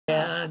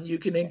on, you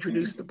can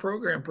introduce the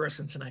program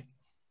person tonight.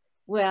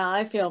 Well,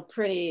 I feel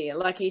pretty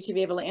lucky to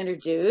be able to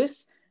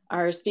introduce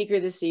our speaker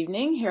this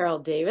evening,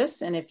 Harold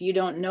Davis. And if you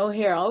don't know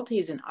Harold,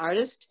 he's an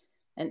artist,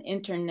 an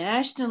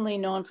internationally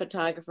known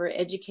photographer,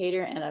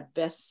 educator, and a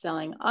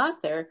best-selling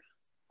author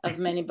of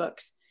many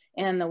books.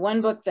 And the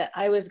one book that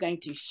I was going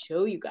to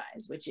show you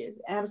guys, which is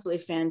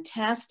absolutely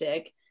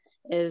fantastic,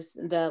 is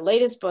the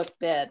latest book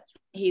that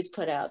he's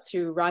put out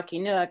through Rocky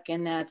Nook,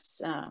 and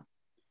that's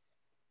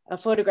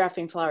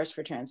Photographing Flowers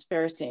for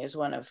Transparency. Is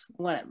one of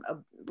a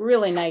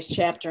really nice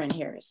chapter in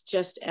here. It's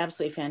just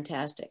absolutely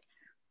fantastic.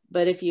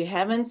 But if you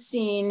haven't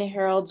seen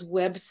Harold's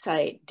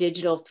website,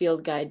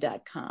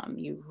 digitalfieldguide.com,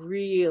 you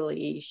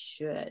really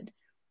should.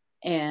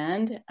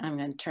 And I'm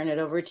going to turn it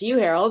over to you,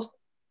 Harold.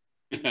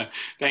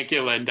 Thank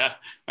you, Linda.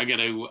 I'm going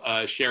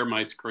to share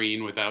my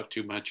screen without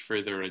too much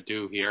further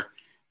ado here,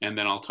 and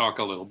then I'll talk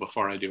a little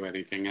before I do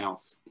anything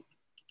else.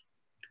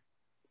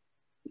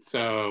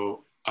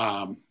 So,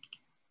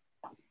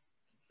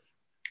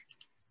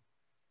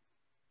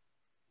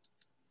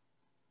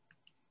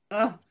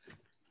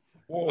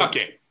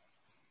 okay.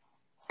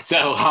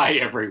 So, hi,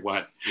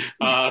 everyone.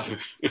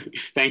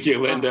 Thank you,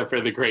 Linda,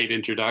 for the great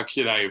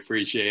introduction. I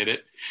appreciate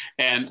it.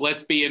 And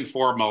let's be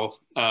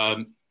informal.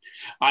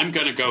 I'm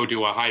going to go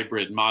to a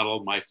hybrid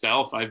model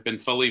myself. I've been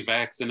fully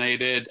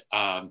vaccinated.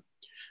 I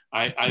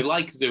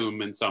like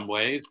Zoom in some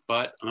ways,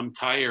 but I'm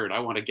tired. I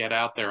want to get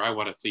out there. I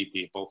want to see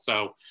people.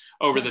 So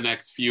over the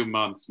next few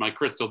months, my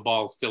crystal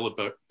ball is still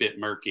a bit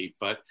murky,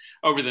 but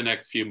over the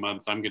next few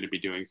months, I'm going to be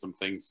doing some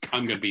things.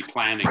 I'm going to be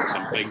planning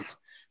some things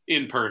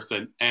in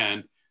person,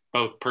 and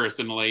both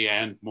personally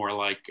and more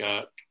like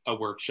a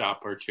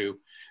workshop or two.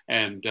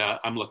 And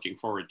I'm looking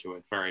forward to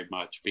it very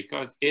much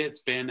because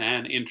it's been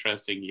an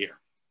interesting year.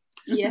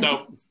 Yeah.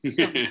 So,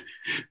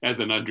 as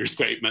an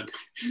understatement.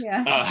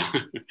 Yeah.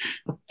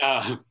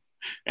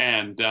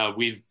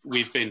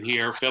 We've been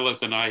here.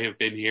 Phyllis and I have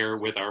been here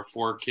with our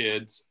 4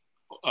 kids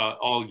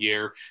all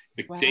year.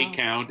 The day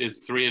count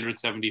is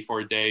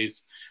 374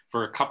 days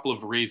for a couple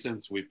of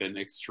reasons. We've been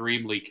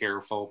extremely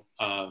careful,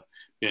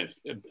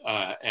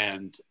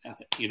 and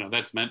you know,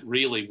 that's meant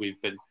really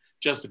we've been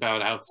just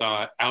about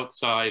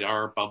outside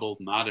our bubble,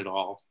 not at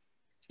all,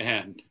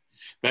 and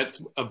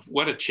that's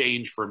what a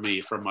change for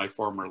me from my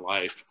former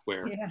life,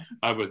 where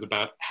I was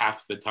about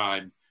half the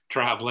time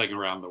traveling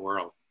around the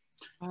world.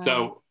 Wow.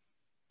 So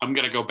I'm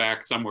going to go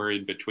back somewhere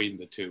in between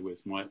the two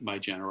is my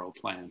general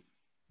plan.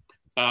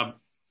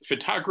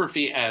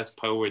 Photography as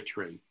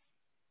poetry.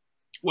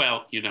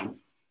 Well, you know,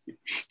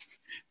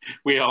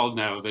 we all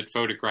know that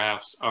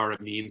photographs are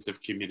a means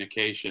of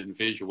communication,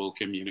 visual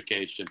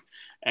communication.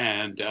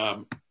 And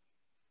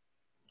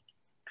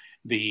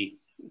the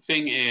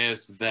thing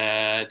is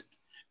that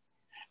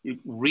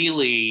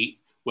really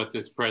what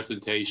this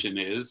presentation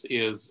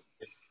is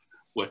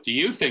what do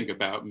you think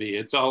about me?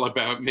 It's all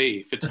about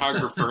me,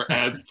 photographer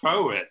as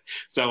poet.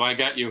 So I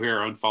got you here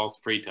on false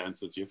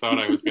pretenses. You thought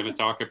I was going to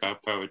talk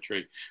about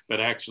poetry, but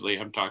actually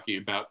I'm talking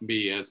about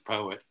me as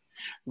poet.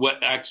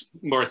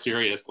 More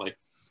seriously,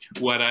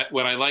 what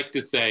I like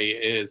to say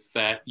is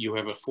that you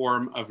have a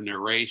form of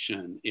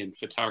narration in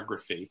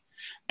photography,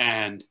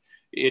 and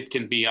it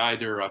can be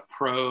either a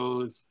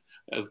prose,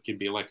 it can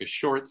be like a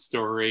short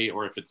story,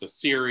 or if it's a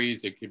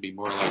series, it could be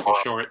more like a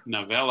short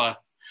novella.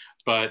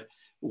 But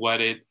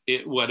it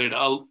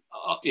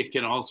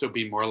can also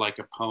be more like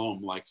a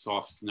poem, like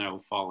Soft Snow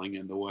Falling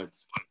in the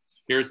Woods.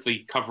 Here's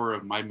the cover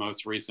of my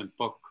most recent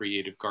book,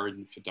 Creative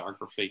Garden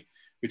Photography,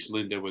 which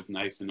Linda was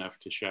nice enough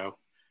to show.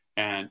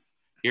 And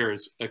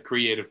here's a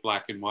creative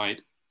black and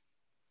white,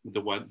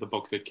 the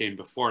book that came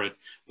before it.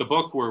 The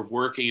book we're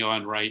working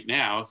on right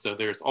now, so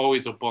there's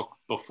always a book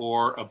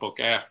before, a book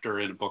after,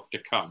 and a book to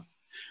come.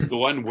 The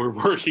one we're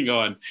working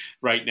on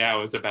right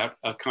now is about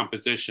a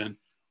composition.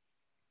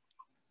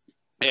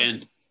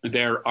 And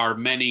there are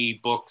many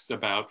books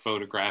about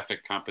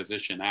photographic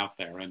composition out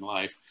there in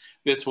life.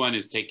 This one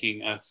is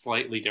taking a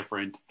slightly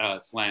different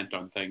slant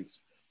on things.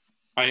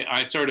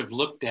 I sort of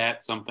looked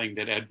at something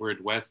that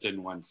Edward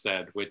Weston once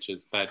said, which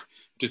is that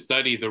to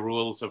study the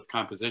rules of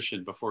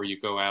composition before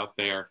you go out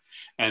there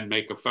and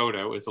make a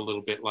photo is a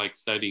little bit like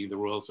studying the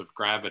rules of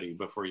gravity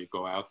before you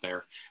go out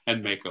there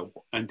and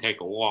take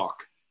a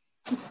walk.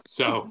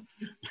 So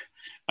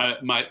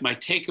my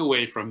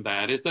takeaway from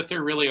that is that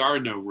there really are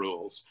no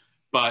rules,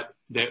 but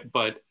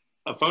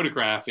a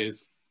photograph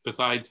is,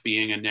 besides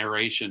being a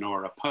narration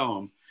or a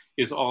poem,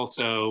 is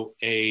also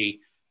a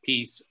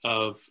piece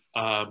of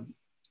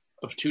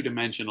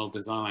two-dimensional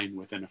design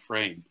within a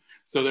frame.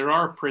 So there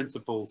are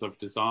principles of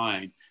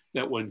design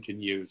that one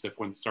can use if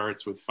one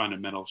starts with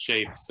fundamental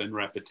shapes and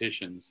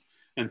repetitions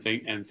and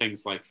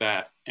things like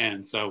that.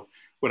 And so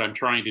what I'm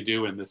trying to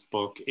do in this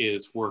book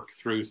is work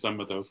through some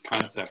of those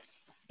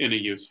concepts in a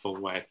useful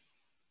way.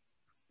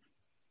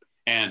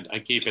 And I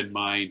keep in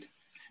mind,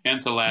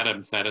 Ansel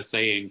Adams had a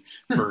saying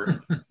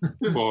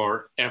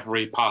for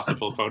every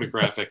possible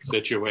photographic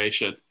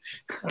situation.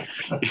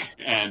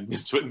 And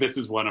this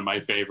is one of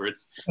my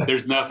favorites.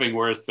 There's nothing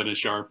worse than a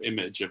sharp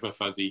image of a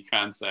fuzzy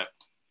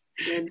concept.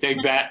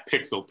 Take that,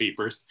 pixel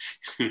peepers.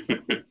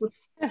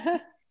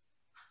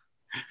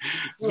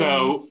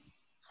 So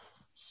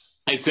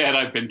I said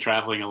I've been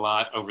traveling a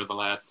lot over the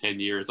last 10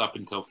 years, up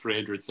until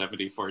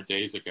 374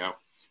 days ago.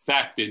 In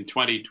fact, in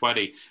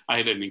 2020, I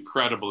had an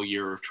incredible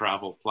year of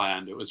travel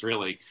planned. It was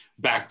really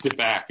back to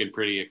back and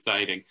pretty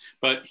exciting.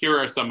 But here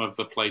are some of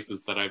the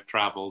places that I've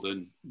traveled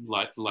and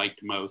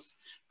liked most.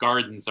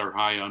 Gardens are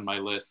high on my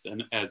list,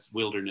 and as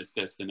wilderness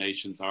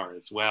destinations are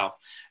as well.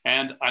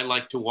 And I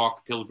like to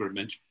walk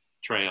pilgrimage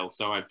trails.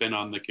 So I've been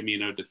on the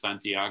Camino de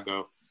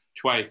Santiago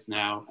twice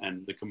now,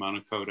 and the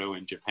Kemonokoto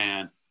in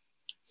Japan.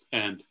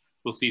 And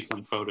we'll see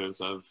some photos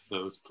of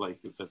those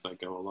places as I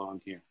go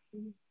along here.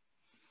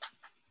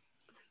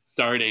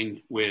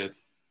 Starting with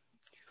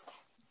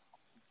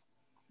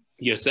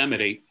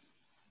Yosemite,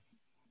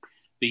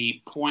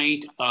 the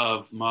point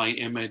of my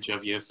image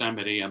of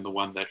Yosemite and the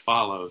one that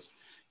follows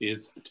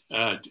is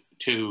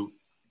to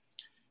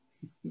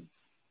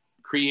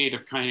create a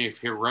kind of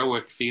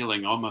heroic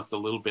feeling, almost a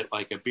little bit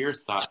like a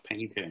Bierstadt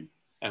painting,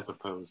 as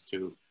opposed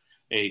to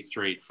a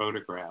straight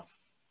photograph.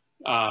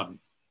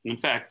 In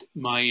fact,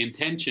 my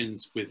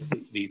intentions with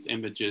these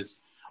images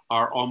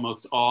are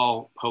almost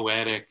all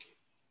poetic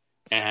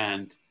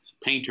and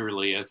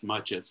painterly as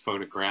much as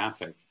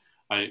photographic.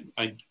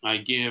 I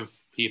give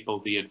people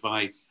the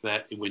advice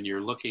that when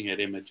you're looking at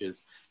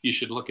images, you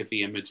should look at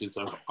the images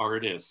of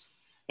artists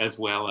as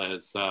well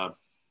as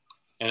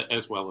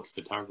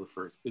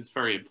photographers. It's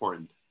very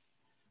important.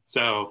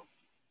 So,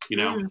 you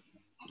know,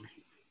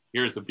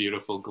 here's a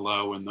beautiful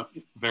glow in the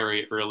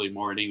very early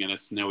morning in a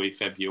snowy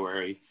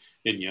February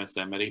in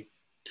Yosemite.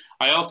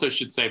 I also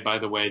should say, by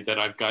the way, that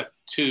I've got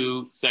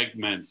 2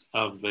 segments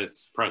of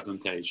this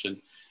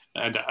presentation.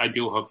 And I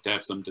do hope to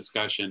have some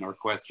discussion or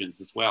questions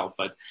as well.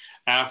 But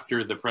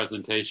after the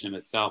presentation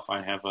itself,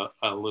 I have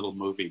a little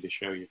movie to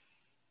show you.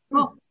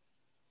 Oh.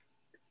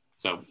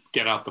 So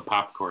get out the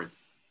popcorn.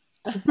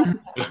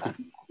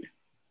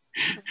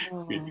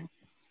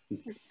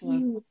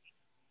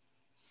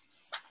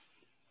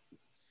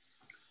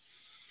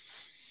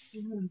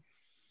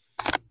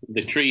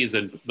 The trees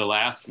in the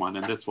last one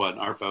and this one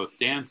are both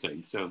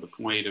dancing. So the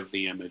point of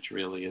the image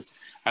really is,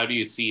 how do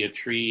you see a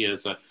tree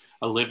as a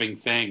living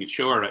thing?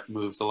 Sure, it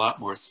moves a lot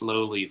more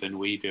slowly than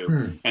we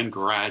do and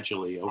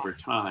gradually over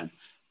time.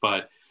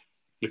 But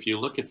if you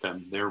look at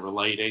them, they're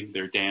relating,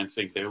 they're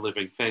dancing, they're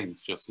living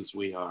things just as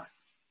we are.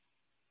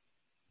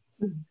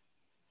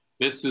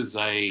 This is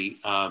a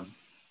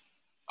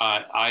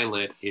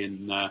islet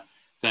in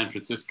San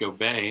Francisco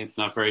Bay. It's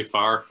not very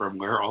far from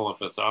where all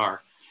of us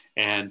are.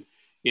 And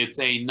it's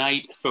a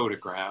night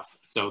photograph.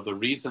 So the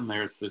reason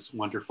there's this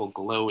wonderful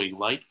glowing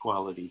light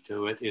quality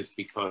to it is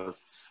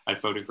because I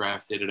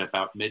photographed it at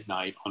about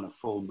midnight on a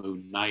full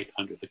moon night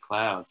under the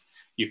clouds.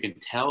 You can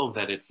tell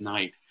that it's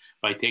night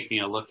by taking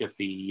a look at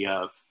the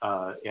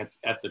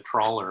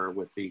trawler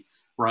with the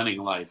running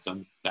lights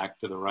on back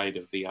to the right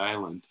of the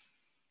island.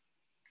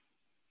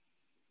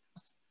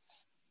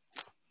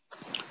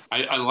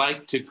 I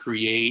like to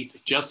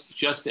create,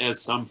 just as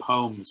some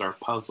poems are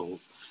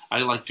puzzles, I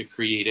like to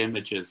create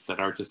images that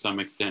are to some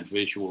extent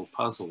visual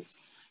puzzles.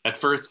 At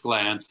first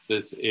glance,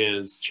 this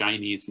is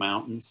Chinese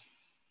mountains.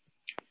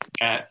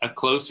 At a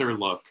closer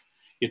look,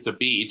 it's a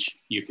beach.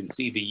 You can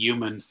see the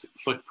human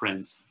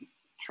footprints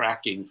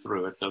tracking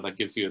through it, so that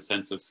gives you a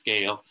sense of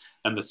scale,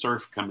 and the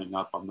surf coming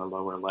up on the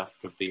lower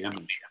left of the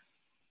image.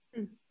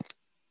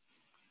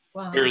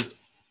 Wow. Here's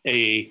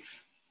a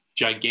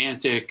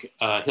gigantic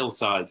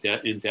hillside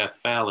in Death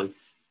Valley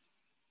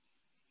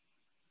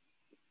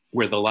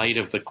where the light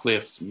of the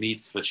cliffs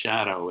meets the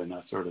shadow in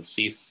a sort of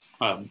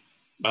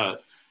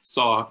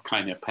saw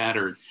kind of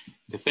pattern.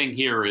 The thing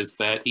here is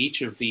that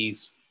each of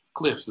these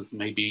cliffs is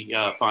maybe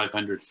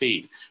 500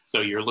 feet.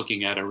 So you're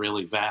looking at a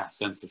really vast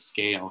sense of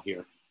scale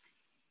here.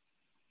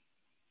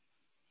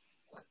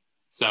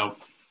 So,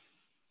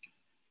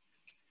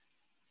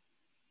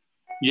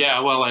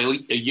 yeah, well, I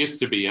used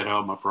to be at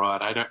home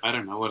abroad. I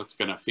don't know what it's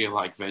going to feel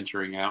like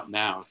venturing out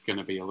now. It's going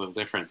to be a little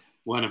different.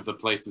 One of the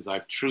places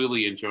I've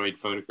truly enjoyed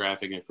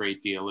photographing a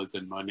great deal is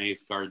in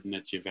Monet's garden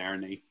at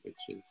Giverny, which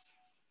is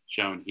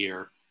shown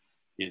here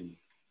in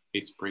a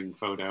spring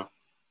photo.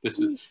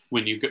 This is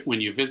when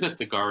you visit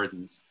the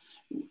gardens,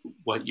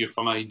 what you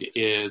find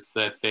is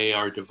that they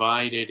are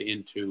divided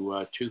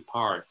into 2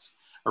 parts.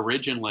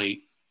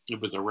 Originally, it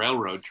was a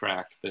railroad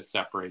track that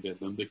separated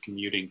them, the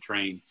commuting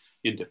train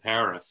into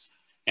Paris.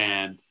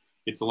 And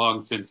it's long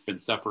since been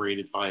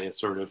separated by a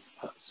sort of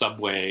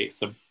subway,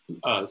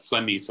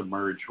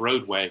 semi-submerged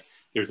roadway.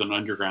 There's an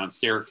underground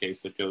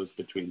staircase that goes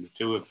between the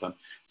 2 of them.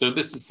 So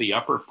this is the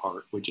upper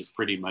part, which is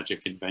pretty much a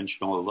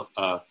conventional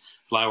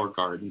flower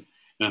garden.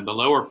 And the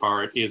lower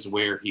part is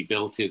where he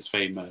built his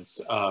famous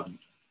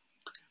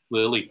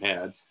lily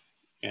pads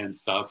and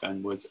stuff,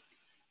 and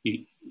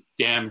he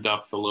dammed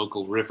up the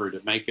local river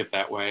to make it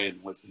that way,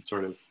 and was in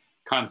sort of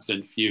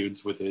constant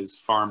feuds with his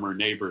farmer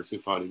neighbors who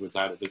thought he was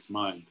out of his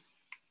mind.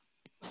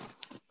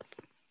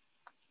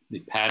 The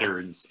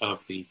patterns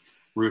of the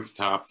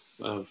rooftops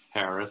of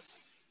Paris.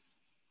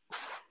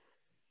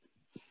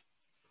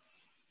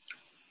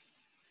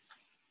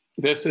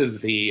 This is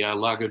the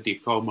Lago di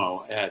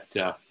Como at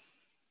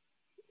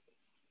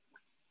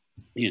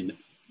in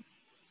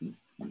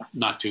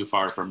not too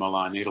far from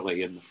Milan,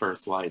 Italy, in the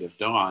first light of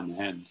dawn.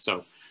 And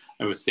so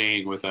I was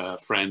staying with a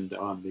friend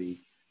on the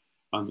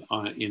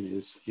in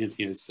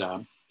his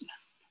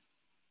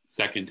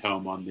second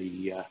home on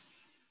the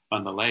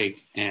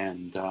lake,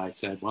 and I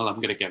said, well, I'm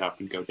going to get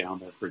up and go down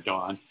there for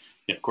dawn.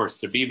 And of course,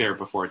 to be there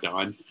before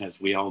dawn, as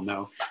we all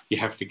know, you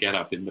have to get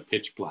up in the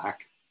pitch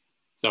black.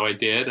 So I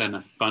did, and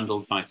I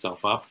bundled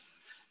myself up.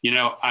 You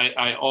know,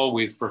 I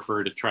always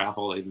prefer to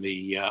travel in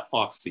the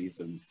off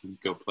seasons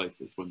and go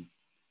places when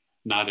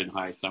not in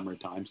high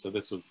summertime. So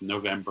this was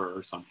November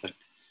or something.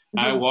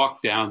 Mm-hmm. I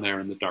walked down there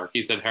in the dark.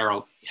 He said,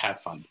 Harold,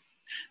 have fun.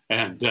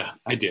 And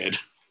I did.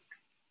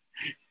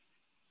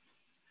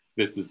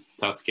 This is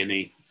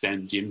Tuscany,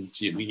 San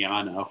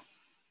Gimignano.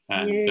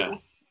 And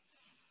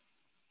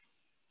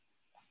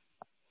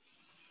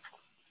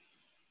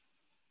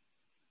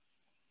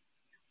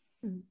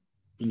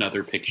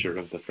another picture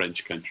of the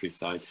French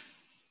countryside.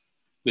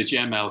 The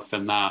Jem El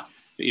Fana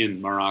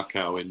in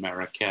Morocco, in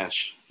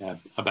Marrakesh,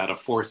 about a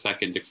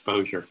 4-second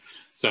exposure.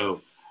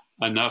 So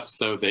enough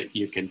so that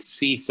you can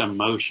see some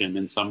motion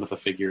in some of the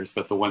figures,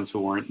 but the ones who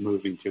weren't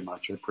moving too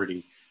much are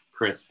pretty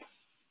crisp.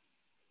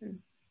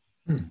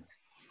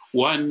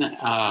 One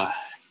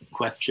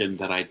question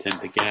that I tend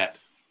to get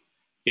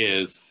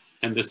is,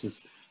 and this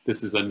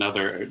is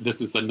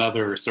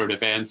another sort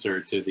of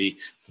answer to the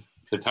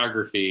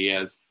photography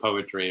as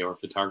poetry or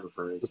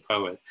photographer as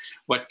poet.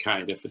 What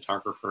kind of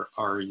photographer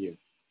are you?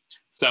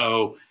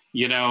 So,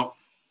 you know,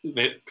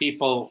 that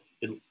people,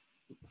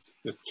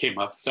 this came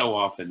up so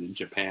often in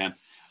Japan,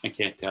 I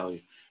can't tell you.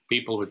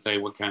 People would say,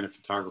 what kind of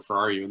photographer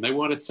are you? And they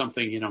wanted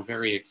something, you know,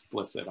 very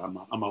explicit.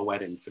 I'm a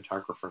wedding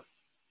photographer.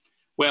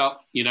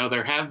 Well, you know,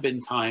 there have been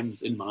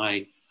times in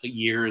my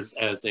years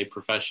as a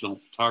professional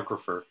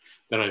photographer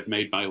that I've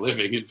made my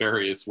living in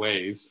various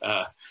ways.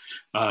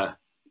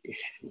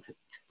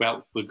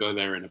 Well, we'll go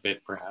there in a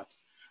bit,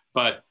 perhaps.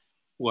 But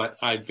what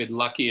I've been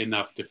lucky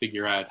enough to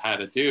figure out how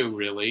to do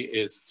really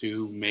is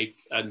to make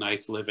a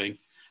nice living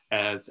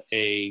as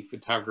a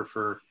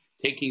photographer,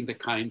 taking the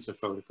kinds of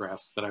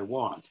photographs that I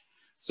want.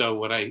 So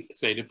what I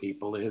say to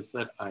people is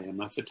that I am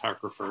a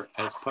photographer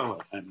as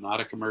poet. I'm not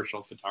a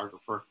commercial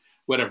photographer,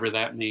 whatever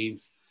that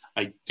means.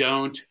 I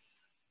don't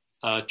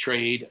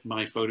trade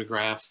my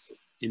photographs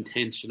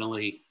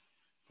intentionally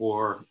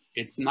for,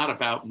 it's not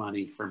about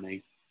money for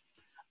me.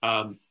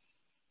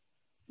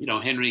 You know,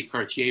 Henri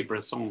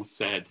Cartier-Bresson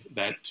said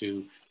that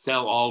to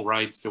sell all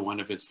rights to one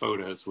of his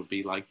photos would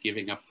be like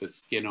giving up the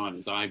skin on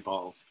his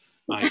eyeballs.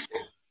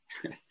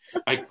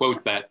 I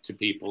quote that to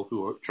people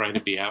who are trying to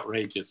be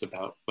outrageous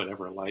about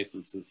whatever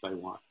licenses they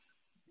want.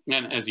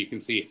 And as you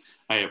can see,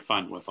 I have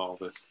fun with all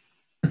this.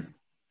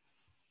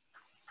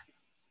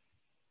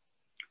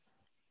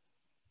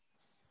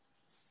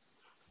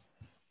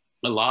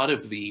 A lot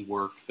of the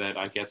work that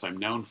I guess I'm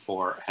known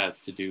for has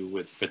to do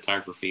with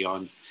photography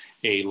on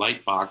a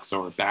light box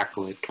or a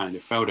backlit kind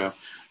of photo.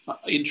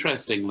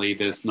 Interestingly,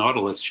 this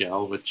Nautilus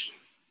shell, which,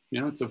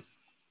 you know, it's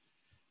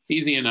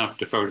easy enough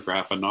to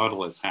photograph a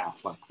Nautilus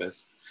half like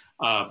this,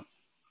 but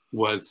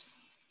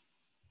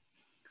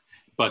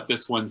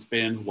this one's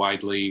been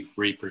widely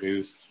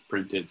reproduced,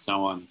 printed,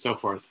 so on and so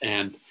forth.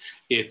 And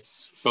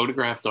it's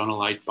photographed on a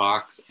light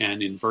box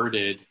and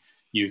inverted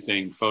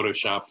using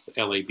Photoshop's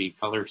LAB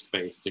color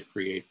space to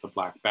create the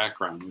black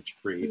background, which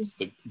creates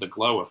the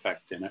glow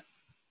effect in it.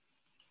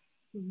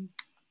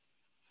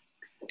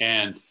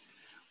 And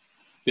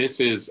this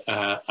is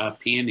a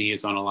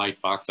peonies on a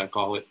light box. I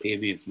call it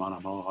peonies mon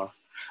amour.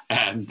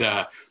 And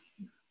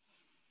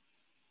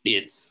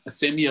it's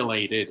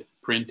simulated,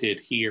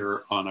 printed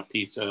here on a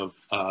piece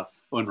of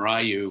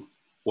Unryu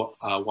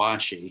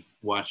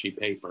washi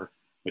paper,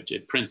 which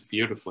it prints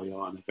beautifully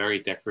on, a very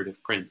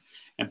decorative print.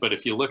 But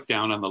if you look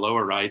down on the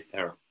lower right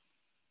there,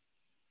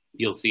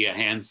 you'll see a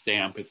hand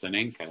stamp. It's an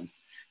Incan,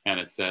 and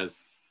it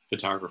says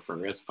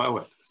photographer as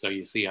poet. So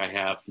you see I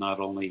have not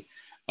only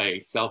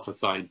a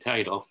self-assigned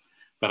title,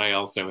 but I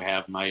also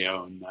have my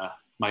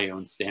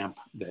own stamp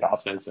that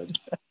says it.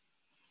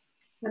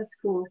 That's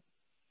cool.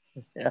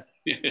 Yeah.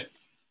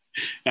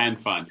 And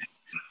fun.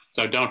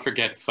 So don't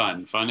forget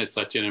fun. Fun is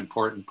such an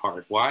important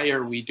part. Why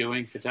are we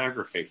doing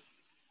photography?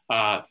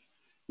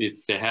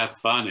 It's to have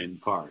fun in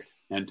part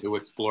and to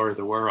explore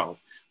the world.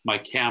 My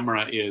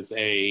camera is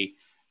a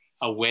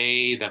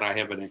way that I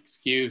have an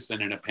excuse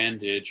and an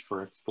appendage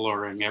for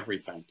exploring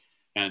everything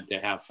and to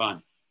have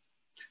fun.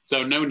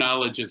 So no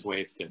knowledge is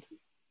wasted.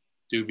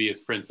 Dubious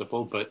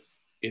principle, but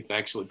it's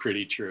actually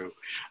pretty true.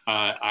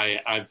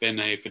 I've been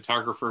a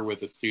photographer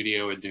with a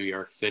studio in New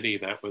York City.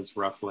 That was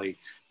roughly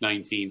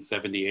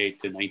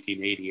 1978 to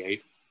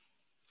 1988.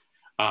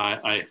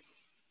 I've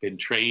been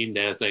trained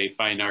as a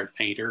fine art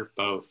painter,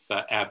 both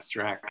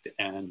abstract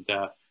and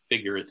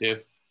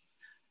figurative.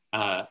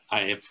 I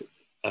have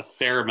a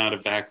fair amount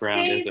of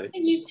background as a—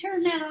 Can you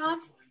turn that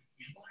off?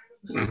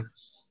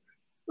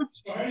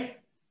 Sorry?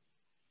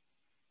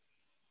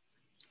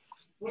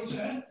 What's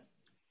that?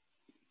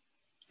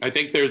 I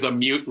think there's a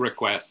mute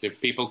request. If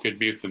people could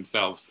mute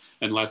themselves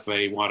unless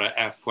they want to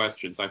ask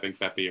questions, I think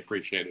that'd be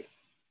appreciated.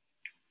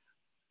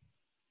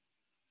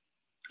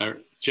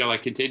 Shall I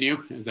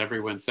continue? Is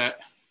everyone set?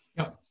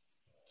 Yep.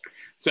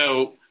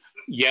 So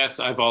yes,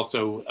 I've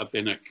also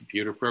been a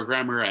computer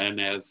programmer, and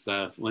as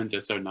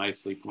Linda so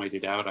nicely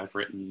pointed out, I've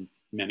written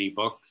many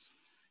books,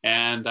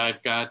 and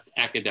I've got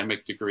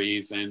academic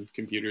degrees in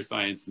computer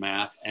science,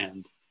 math,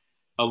 and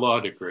a law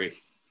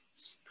degree.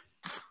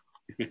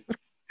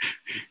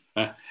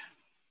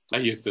 I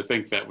used to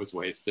think that was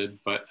wasted,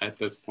 but at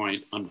this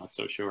point, I'm not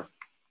so sure.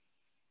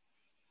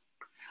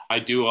 I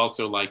do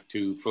also like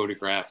to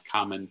photograph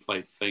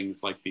commonplace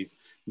things like these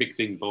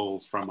mixing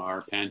bowls from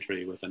our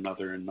pantry with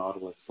another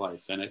Nautilus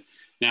slice in it.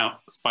 Now,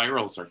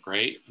 spirals are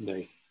great.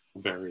 They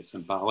are very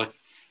symbolic.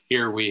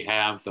 Here we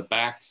have the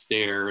back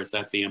stairs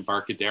at the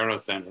Embarcadero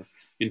Center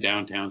in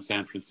downtown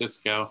San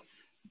Francisco,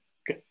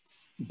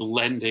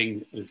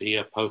 blending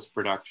via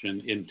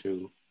post-production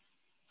into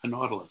a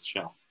Nautilus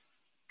shell.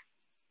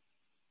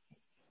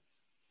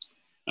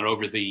 And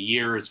over the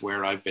years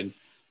where I've been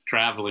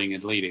traveling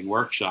and leading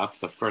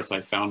workshops, of course,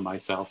 I found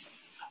myself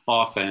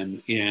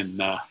often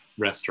in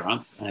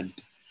restaurants. And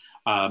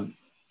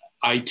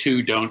I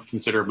too don't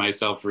consider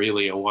myself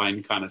really a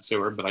wine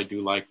connoisseur, but I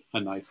do like a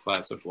nice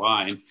glass of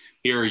wine.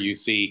 Here you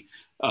see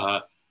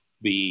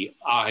the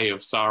eye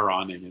of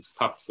Sauron in his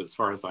cups, as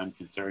far as I'm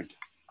concerned.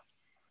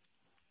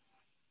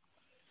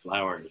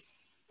 Flowers.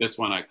 This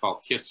one I call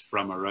Kiss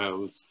from a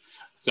Rose.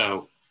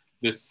 So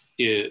this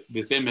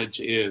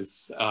image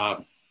is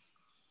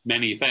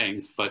many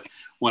things, but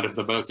one of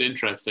the most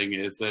interesting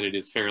is that it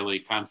is fairly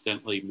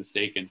constantly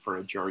mistaken for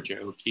a Georgia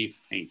O'Keeffe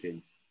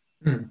painting.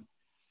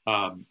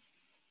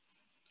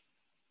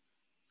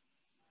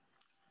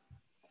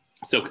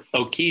 So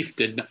O'Keeffe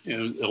did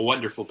a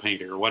wonderful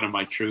painter, one of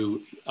my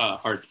true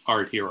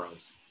art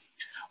heroes,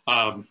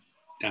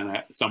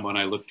 and someone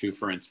I look to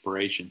for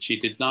inspiration. She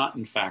did not,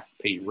 in fact,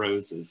 paint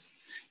roses.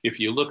 If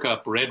you look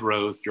up Red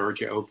Rose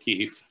Georgia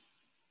O'Keeffe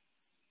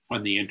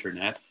on the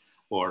internet,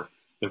 or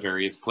the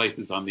various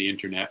places on the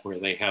internet where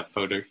they have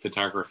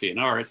photography and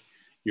art,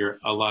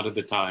 a lot of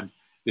the time,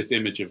 this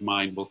image of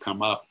mine will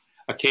come up,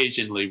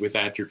 occasionally with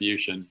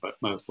attribution, but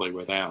mostly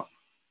without.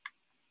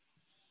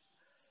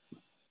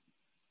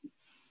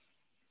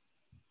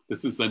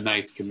 This is a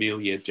nice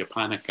Camellia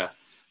japonica,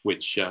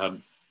 which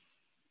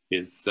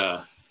is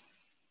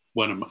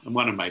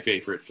one of my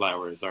favorite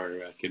flowers are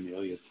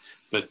camellias.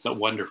 So it's a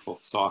wonderful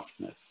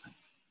softness.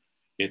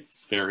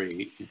 It's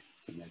very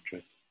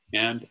symmetric.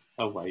 And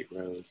a white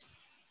rose.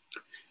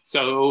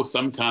 So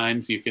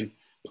sometimes you can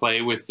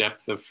play with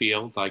depth of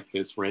field, like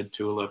this red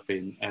tulip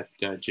at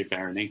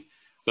Giverny.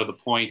 So the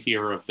point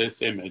here of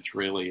this image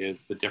really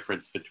is the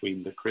difference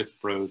between the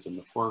crisp rose in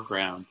the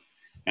foreground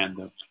and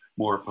the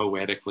more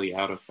poetically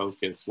out of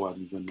focus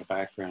ones in the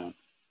background.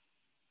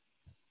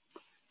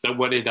 So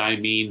what did I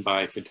mean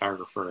by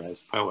photographer as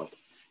poet?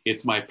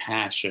 It's my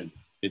passion.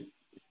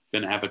 It's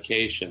an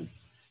avocation.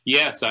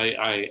 Yes,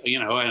 I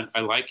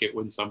like it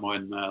when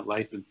someone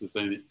licenses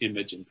an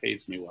image and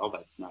pays me well,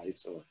 that's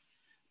nice, or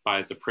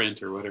buys a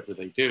print or whatever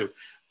they do.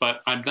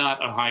 But I'm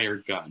not a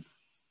hired gun.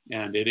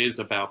 And it is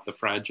about the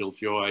fragile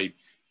joy,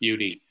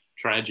 beauty,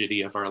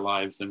 tragedy of our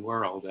lives and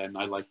world. And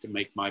I like to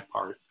make my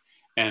part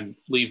and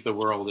leave the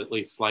world at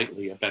least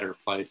slightly a better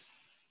place.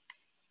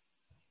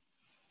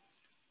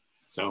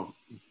 So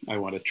I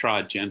want to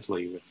trod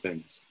gently with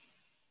things.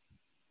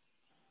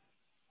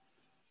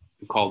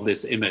 We call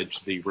this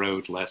image the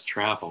road less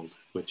traveled,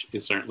 which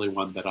is certainly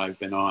one that I've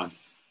been on.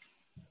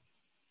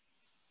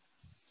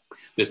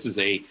 This is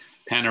a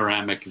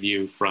panoramic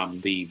view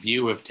from the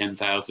view of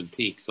 10,000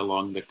 peaks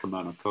along the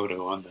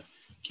Kimono-Koto on the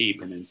Kii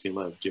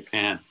Peninsula of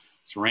Japan.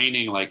 It's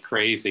raining like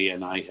crazy,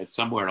 and I had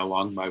somewhere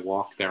along my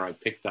walk there, I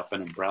picked up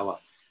an umbrella.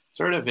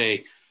 Sort of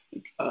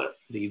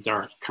these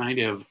are kind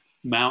of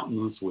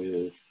mountains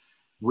with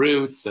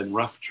roots and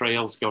rough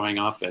trails going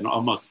up and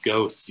almost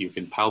ghosts. You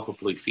can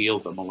palpably feel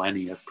the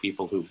millennia of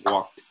people who've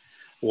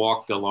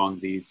walked along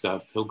these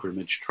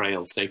pilgrimage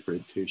trails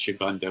sacred to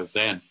Shibundo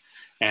Zen.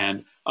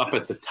 And up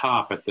at the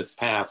top at this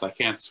pass, I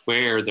can't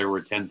swear there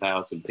were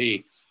 10,000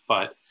 peaks,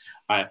 but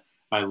I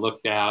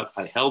looked out,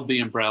 I held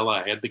the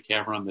umbrella, I had the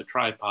camera on the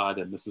tripod,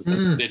 and this is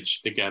a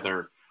stitched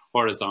together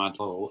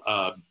horizontal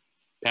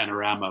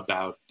panorama,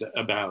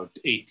 about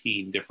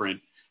 18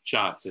 different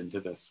shots into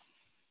this.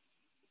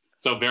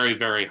 So very,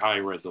 very high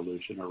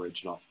resolution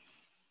original.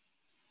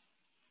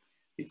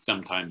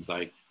 Sometimes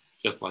I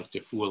just like to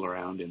fool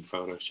around in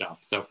Photoshop.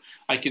 So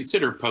I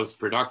consider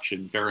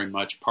post-production very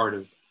much part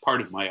of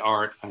my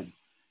art. And,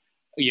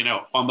 you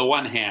know, on the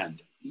one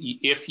hand,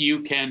 if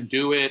you can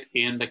do it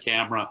in the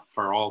camera,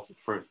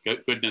 for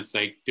goodness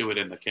sake, do it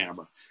in the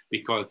camera,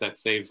 because that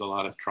saves a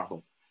lot of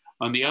trouble.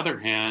 On the other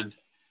hand,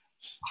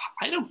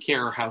 I don't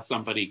care how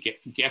somebody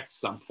gets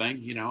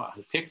something, you know,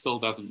 a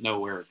pixel doesn't know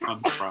where it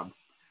comes from.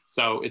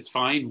 So it's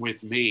fine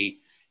with me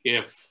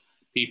if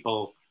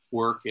people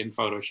work in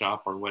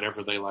Photoshop or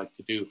whatever they like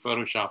to do.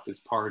 Photoshop is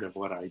part of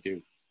what I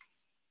do.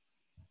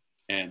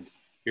 And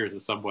here's a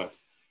somewhat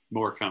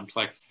more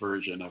complex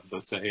version of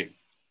the same,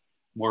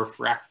 more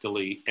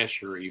fractally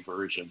Escher-y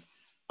version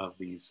of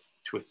these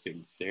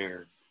twisting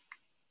stairs.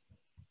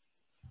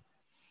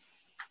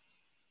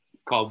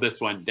 Called this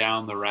one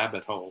Down the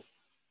Rabbit Hole.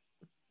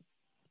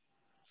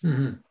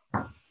 Mm-hmm.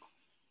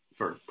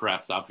 For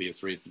perhaps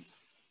obvious reasons.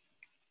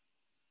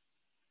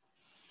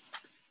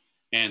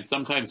 And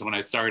sometimes when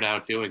I start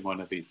out doing one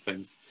of these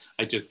things,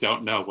 I just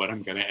don't know what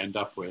I'm going to end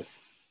up with.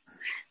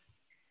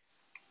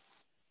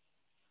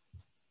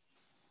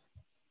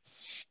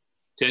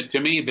 To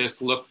me,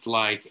 this looked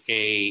like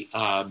a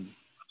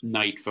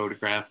night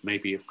photograph,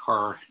 maybe of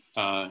car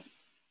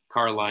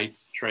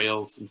lights,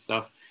 trails and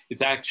stuff.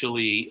 It's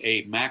actually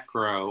a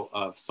macro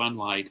of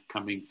sunlight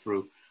coming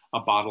through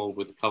a bottle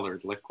with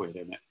colored liquid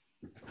in it.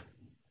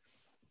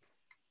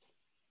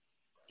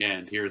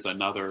 And here's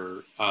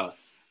another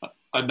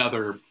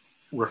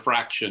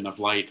refraction of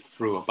light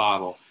through a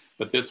bottle.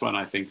 But this one,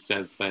 I think,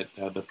 says that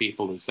the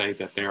people who say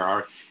that there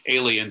are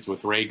aliens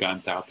with ray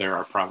guns out there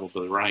are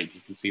probably right.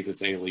 You can see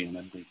this alien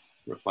in the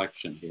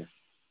reflection here.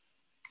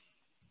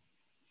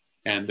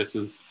 And this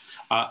is,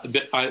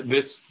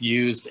 this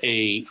used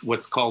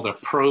what's called a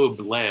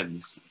probe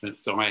lens. And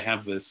so I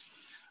have this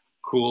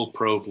cool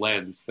probe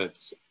lens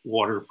that's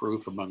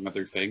waterproof, among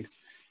other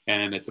things.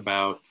 And it's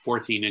about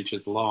 14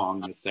 inches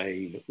long. It's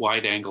a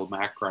wide angle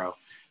macro.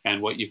 And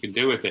what you can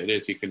do with it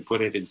is you can put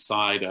it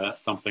inside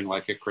something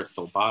like a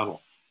crystal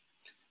bottle.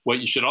 What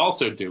you should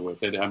also do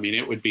with it, I mean,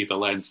 it would be the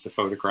lens to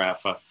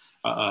photograph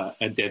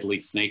a deadly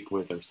snake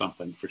with or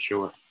something for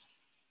sure.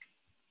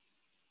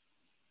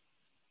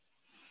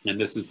 And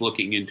this is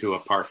looking into a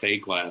parfait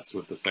glass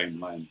with the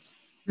same lens.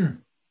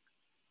 And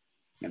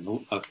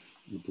the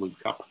blue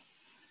cup.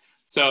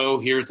 So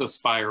here's a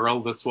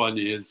spiral. This one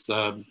is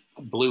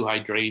blue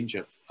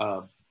hydrangea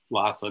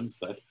blossoms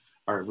that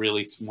are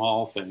really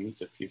small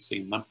things, if you've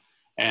seen them,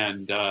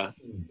 and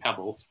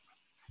pebbles.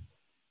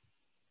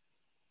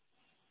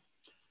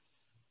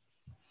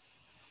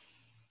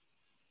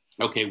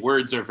 Okay,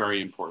 words are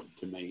very important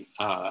to me.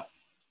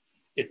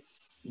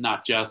 It's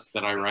not just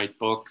that I write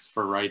books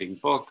for writing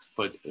books,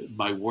 but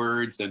my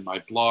words and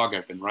my blog.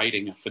 I've been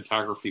writing a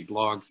photography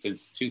blog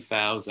since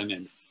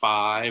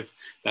 2005.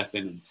 That's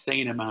an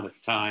insane amount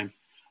of time,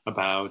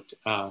 about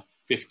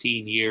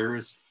 15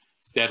 years.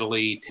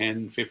 Steadily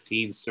 10,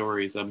 15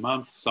 stories a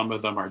month. Some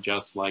of them are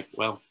just like,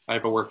 well, I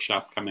have a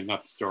workshop coming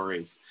up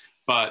stories,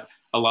 but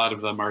a lot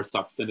of them are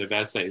substantive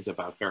essays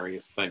about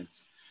various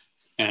things,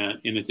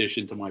 in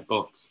addition to my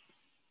books.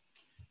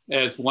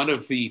 As one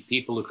of the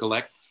people who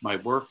collects my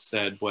work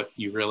said, what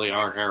you really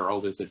are,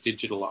 Harold, is a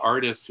digital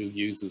artist who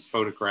uses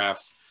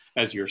photographs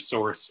as your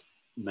source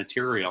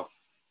material.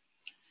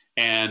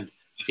 And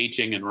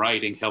teaching and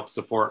writing help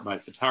support my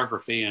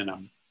photography, and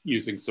I'm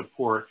using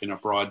support in a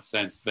broad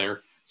sense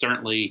there.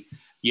 Certainly,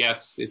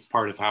 yes, it's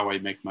part of how I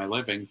make my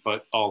living,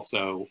 but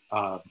also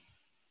I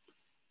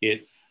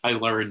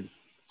learn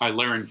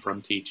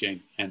from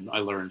teaching and I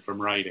learn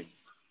from writing.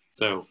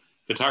 So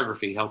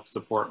photography helps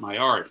support my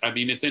art. I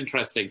mean, it's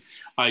interesting.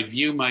 I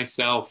view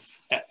myself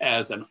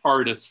as an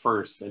artist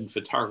first and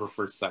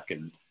photographer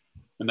second.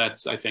 And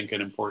that's, I think,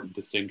 an important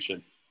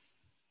distinction.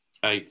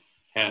 I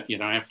have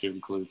to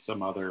include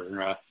some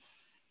other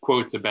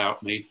quotes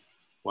about me.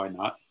 Why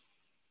not?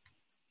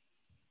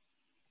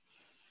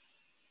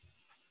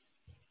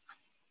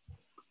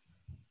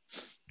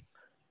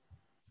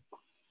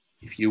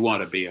 If you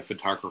want to be a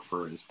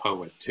photographer as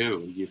poet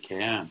too, you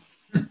can.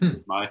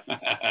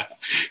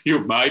 You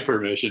have my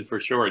permission for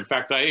sure. In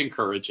fact, I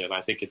encourage it.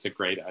 I think it's a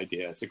great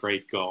idea. It's a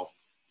great goal.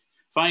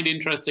 Find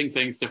interesting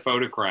things to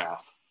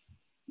photograph.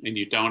 And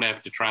you don't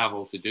have to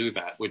travel to do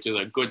that, which is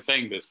a good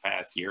thing this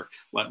past year,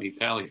 let me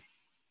tell you.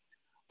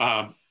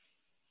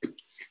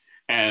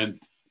 And,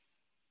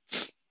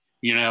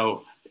 you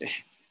know,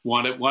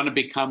 want to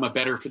become a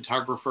better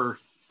photographer,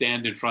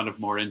 stand in front of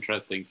more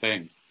interesting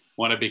things.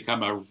 Want to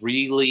become a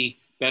really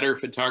better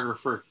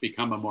photographer,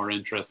 become a more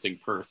interesting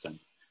person.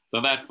 So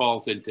that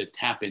falls into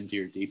tap into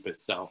your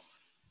deepest self.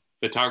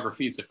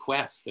 Photography is a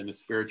quest and a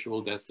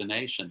spiritual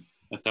destination.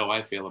 That's how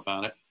I feel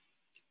about it.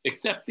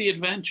 Accept the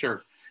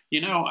adventure.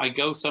 You know, I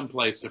go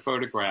someplace to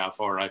photograph,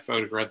 or I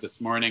photographed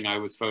this morning, I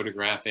was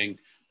photographing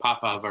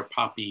papav or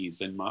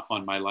poppies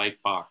on my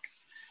light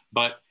box.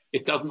 But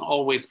it doesn't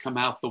always come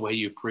out the way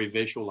you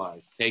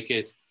pre-visualize. Take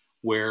it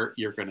where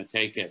you're going to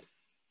take it.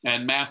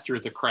 And master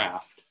the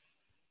craft.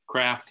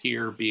 Craft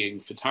here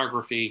being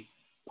photography,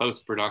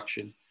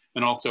 post-production,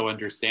 and also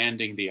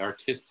understanding the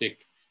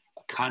artistic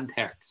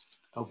context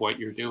of what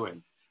you're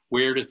doing.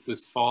 Where does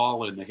this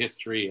fall in the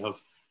history of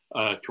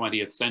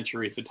 20th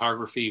century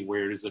photography?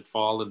 Where does it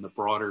fall in the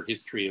broader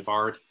history of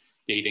art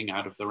dating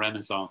out of the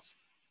Renaissance?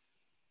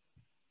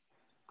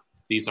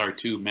 These are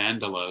two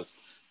mandalas.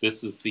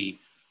 This is the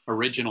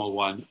original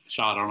one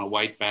shot on a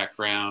white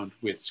background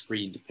with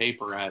screened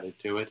paper added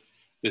to it.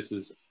 This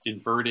is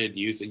inverted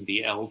using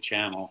the L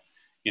channel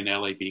in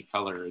LAB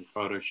color in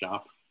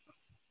Photoshop.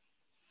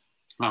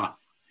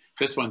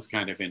 This one's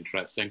kind of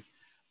interesting.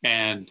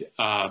 And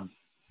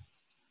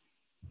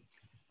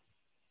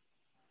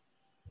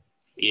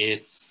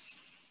it's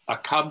a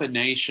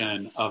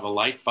combination of a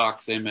light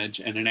box image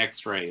and an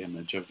X-ray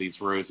image of these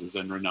roses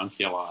and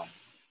ranunculi.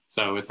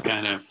 So it's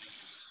kind of,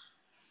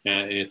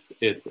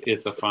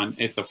 it's a fun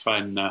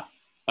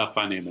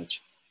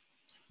image.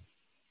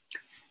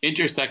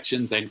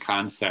 Intersections and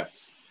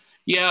concepts.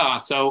 Yeah,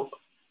 so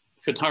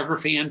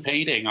photography and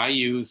painting. I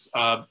use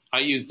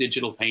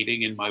digital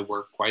painting in my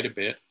work quite a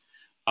bit.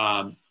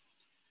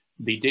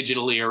 The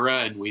digital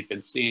era, and we've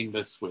been seeing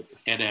this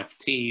with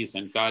NFTs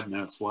and God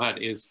knows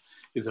what, is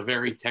a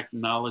very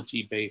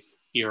technology-based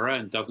era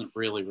and doesn't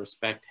really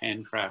respect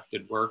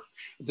handcrafted work.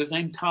 At the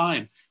same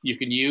time, you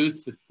can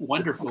use the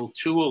wonderful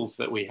tools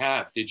that we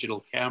have,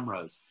 digital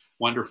cameras,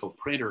 wonderful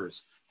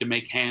printers, to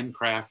make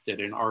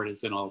handcrafted and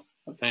artisanal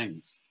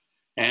things.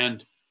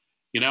 And,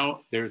 you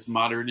know, there's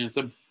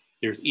modernism,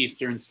 there's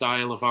Eastern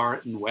style of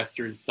art and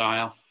Western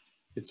style.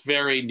 It's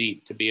very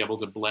neat to be able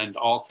to blend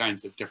all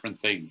kinds of different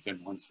things in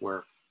one's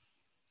work.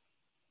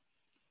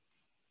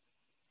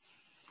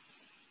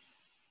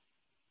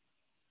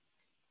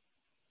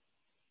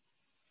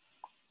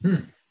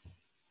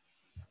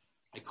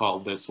 I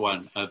called this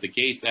one The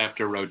Gates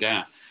After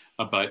Rodin,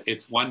 but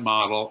it's one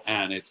model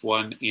and it's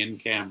one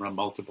in-camera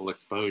multiple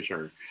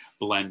exposure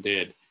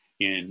blended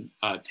in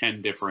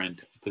 10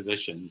 different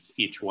positions,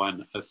 each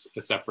one a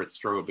separate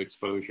strobe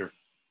exposure.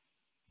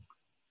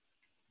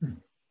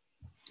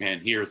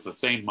 And here's the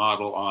same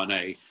model on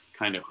a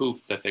kind of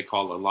hoop that they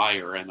call a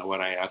lyre. And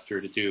what I asked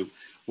her to do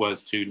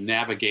was to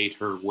navigate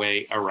her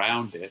way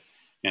around it.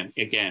 And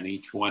again,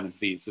 each one of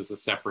these is a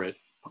separate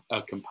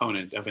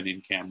component of an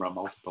in-camera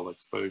multiple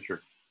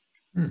exposure.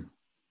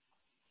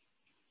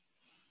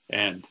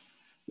 And,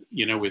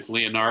 you know, with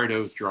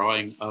Leonardo's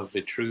drawing of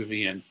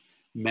Vitruvian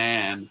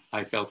man,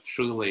 I felt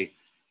truly,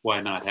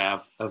 why not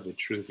have a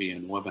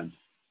Vitruvian woman?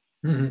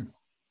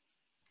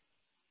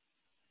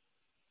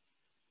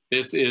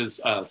 This is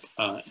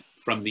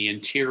from the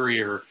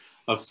interior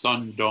of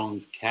Son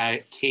Doong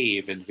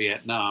Cave in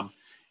Vietnam.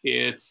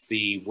 It's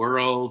the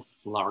world's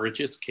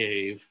largest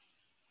cave.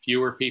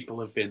 Fewer people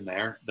have been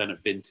there than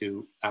have been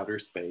to outer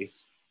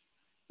space.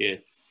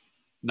 It's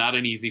not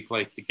an easy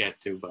place to get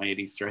to by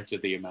any stretch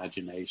of the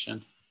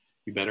imagination.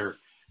 You better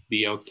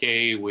be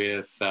okay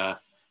with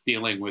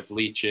dealing with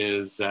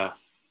leeches,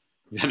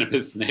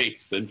 venomous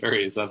snakes, and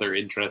various other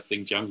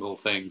interesting jungle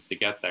things to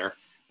get there.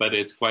 But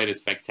it's quite a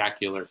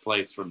spectacular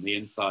place from the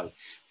inside.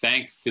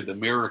 Thanks to the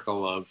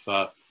miracle of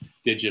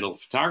digital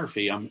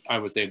photography, I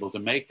was able to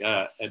make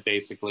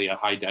basically a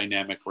high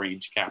dynamic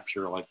range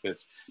capture like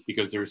this,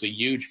 because there's a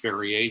huge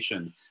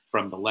variation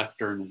from the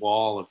leftern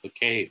wall of the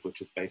cave,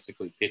 which is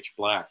basically pitch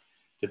black,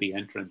 to the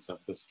entrance of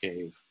this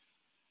cave.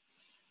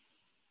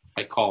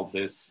 I called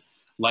this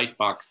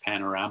Lightbox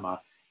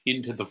Panorama,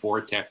 Into the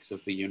Vortex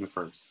of the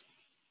Universe.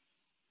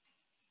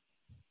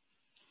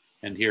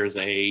 And here's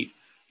a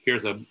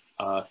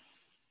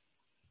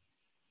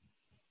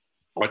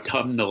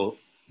autumnal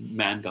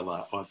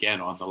mandala, again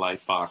on the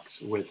light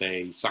box, with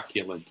a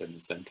succulent in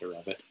the center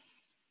of it.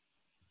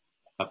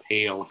 A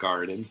pale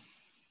garden.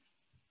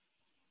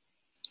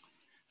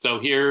 So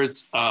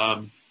here's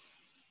my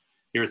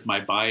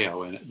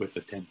bio in it with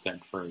the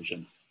 10-cent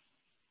version.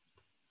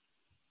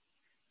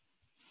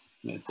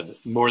 It's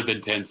more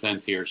than 10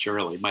 cents here,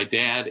 surely. My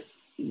dad,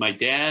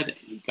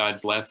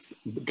 God bless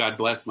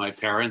my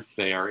parents.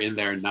 They are in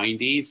their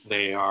 90s.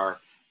 They are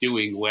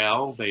doing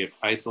well. They have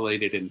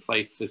isolated in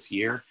place this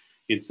year.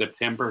 In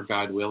September,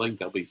 God willing,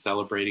 they'll be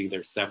celebrating their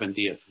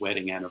 70th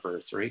wedding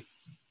anniversary.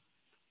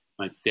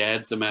 My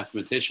dad's a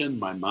mathematician.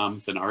 My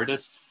mom's an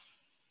artist.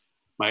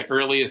 My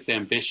earliest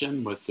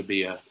ambition was to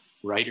be a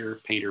writer,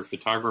 painter,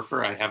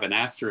 photographer. I have an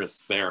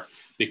asterisk there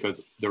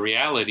because the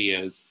reality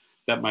is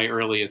that my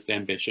earliest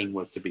ambition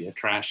was to be a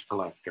trash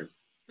collector.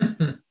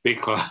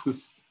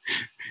 Because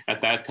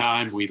at that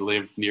time we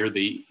lived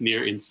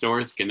near in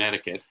Storrs,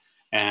 Connecticut,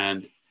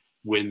 and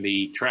when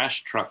the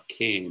trash truck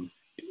came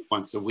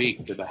once a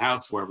week to the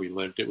house where we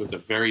lived, it was a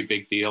very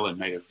big deal and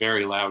made a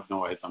very loud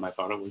noise, and I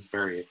thought it was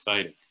very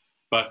exciting.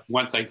 But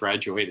once I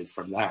graduated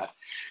from that,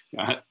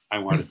 I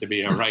wanted to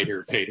be a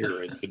writer,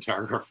 painter, and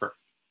photographer.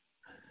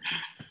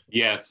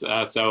 Yes,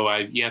 I've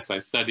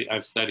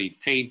studied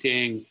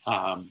painting,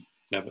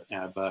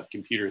 have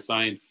computer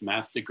science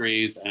math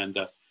degrees, and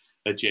a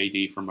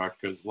JD from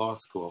Rutgers Law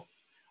School.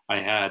 I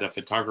had a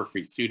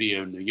photography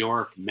studio in New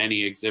York,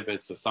 many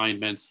exhibits,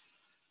 assignments.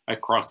 I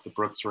crossed the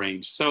Brooks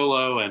Range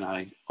solo, and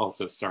I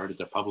also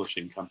started a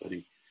publishing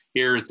company.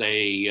 Here's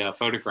a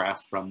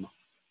photograph from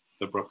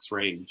the Brooks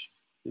Range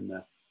in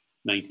the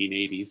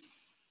 1980s.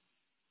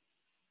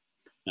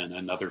 And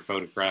another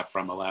photograph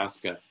from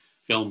Alaska,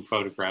 film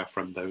photograph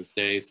from those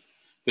days.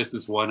 This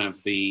is one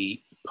of the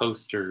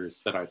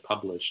posters that I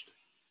published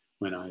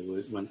when I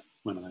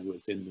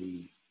was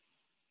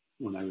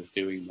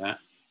doing that.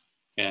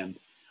 And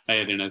I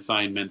had an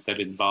assignment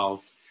that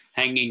involved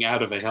hanging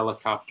out of a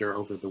helicopter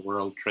over the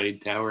World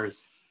Trade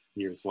Towers.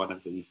 Here's one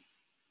of the,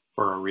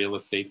 for a real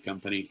estate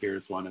company,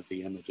 here's one of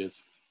the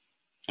images.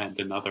 And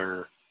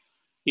another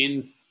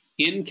in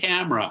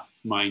camera,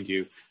 mind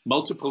you,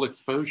 multiple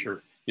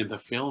exposure in the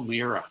film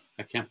era.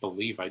 I can't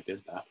believe I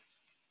did that.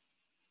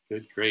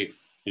 Good grief.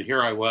 And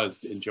here I was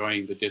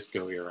enjoying the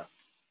disco era.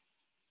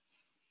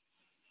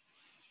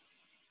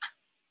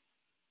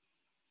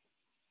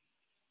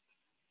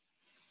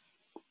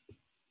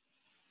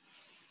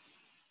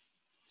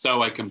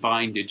 So I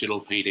combine digital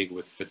painting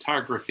with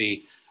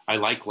photography. I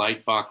like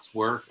lightbox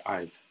work.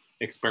 I've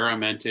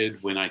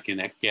experimented when I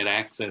can get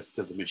access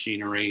to the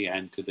machinery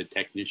and to the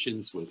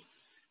technicians with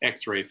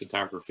X-ray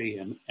photography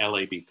and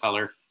LAB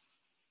color.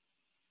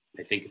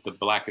 I think the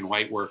black and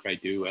white work I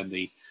do and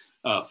the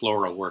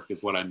floral work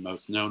is what I'm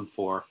most known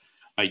for.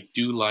 I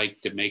do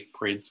like to make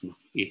prints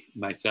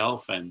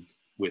myself and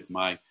with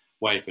my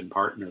wife and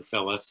partner,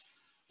 Phyllis.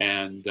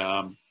 And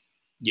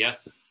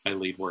yes, I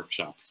lead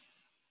workshops.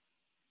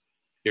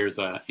 Here's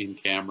a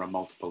in-camera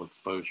multiple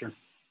exposure.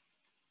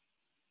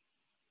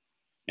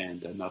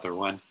 And another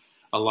one.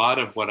 A lot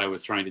of what I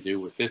was trying to do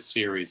with this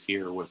series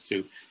here was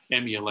to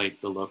emulate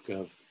the look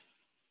of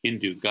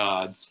Hindu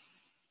gods.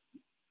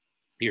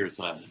 Here's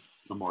a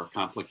more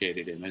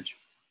complicated image.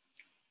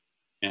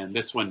 And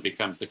this one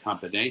becomes a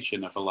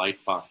combination of a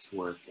lightbox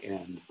work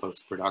and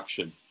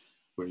post-production,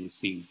 where you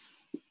see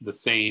the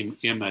same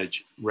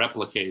image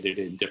replicated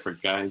in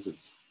different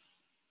guises.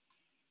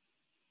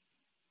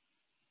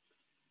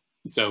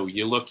 So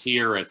you look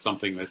here at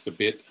something that's a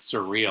bit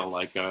surreal,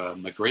 like a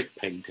Magritte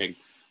painting.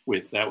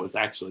 That was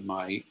actually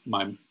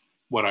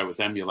what I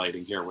was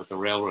emulating here with the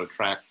railroad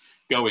track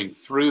going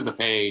through the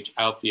page,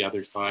 out the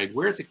other side.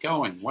 Where's it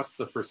going? What's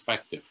the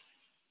perspective?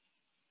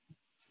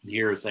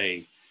 Here's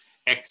a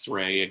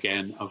X-ray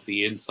again of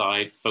the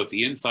inside, both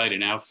the inside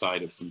and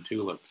outside of some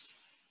tulips.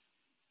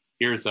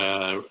 Here's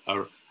a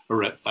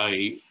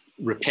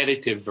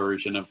repetitive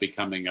version of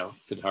becoming a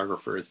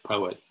photographer as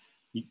poet.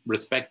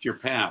 Respect your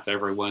path.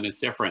 Everyone is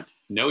different.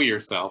 Know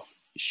yourself,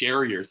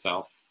 share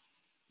yourself,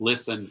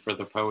 listen for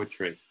the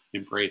poetry,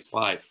 embrace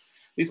life.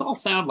 These all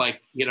sound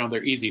like, you know,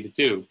 they're easy to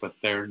do, but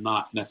they're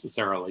not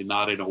necessarily,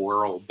 not in a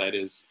world that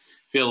is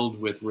filled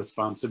with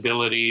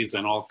responsibilities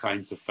and all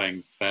kinds of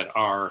things that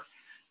are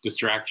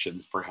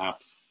distractions,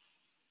 perhaps.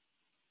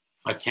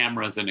 A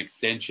camera is an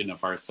extension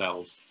of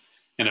ourselves,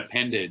 an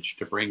appendage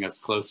to bring us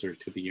closer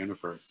to the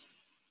universe.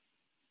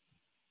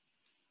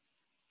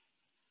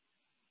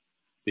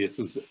 This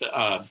is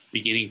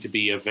beginning to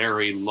be a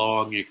very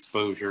long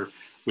exposure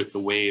with the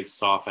waves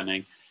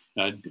softening.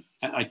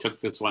 I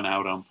took this one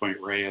out on Point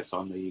Reyes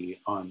on the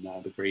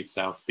Great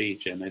South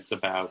Beach, and it's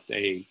about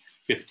a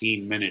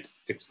 15-minute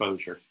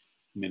exposure,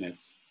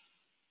 minutes.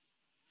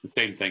 The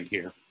same thing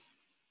here.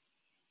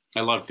 I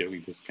love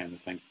doing this kind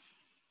of thing.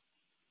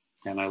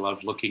 And I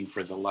love looking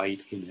for the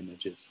light in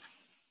images.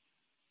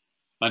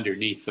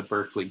 Underneath the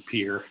Berkeley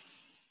Pier,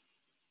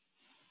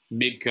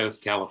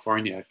 Mid-Coast,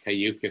 California,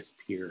 Cayucas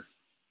Pier.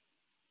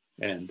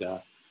 And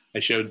I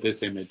showed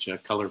this image, a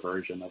color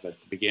version of it at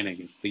the beginning.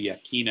 It's the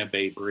Yaquina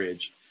Bay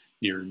Bridge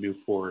near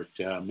Newport,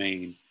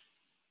 Oregon,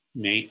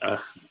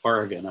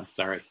 I'm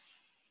sorry.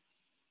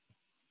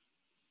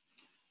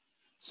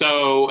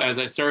 So as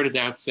I started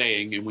out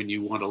saying, and when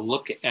you want to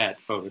look at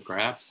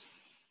photographs,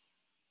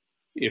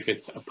 if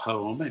it's a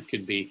poem, it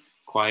can be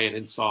quiet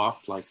and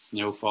soft like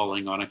snow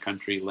falling on a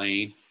country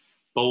lane,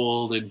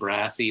 bold and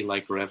brassy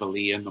like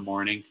reveille in the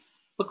morning.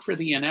 Look for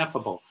the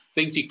ineffable,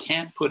 things you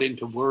can't put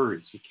into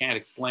words, you can't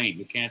explain,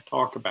 you can't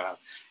talk about.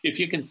 If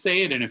you can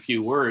say it in a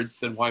few words,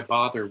 then why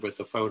bother with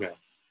a photo?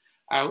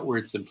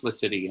 Outward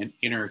simplicity and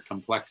inner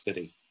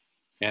complexity.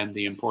 And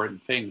the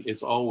important thing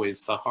is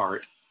always the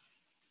heart.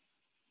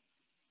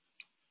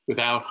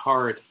 Without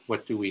heart,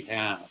 what do we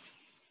have?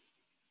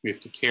 We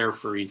have to care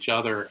for each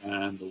other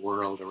and the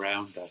world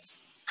around us.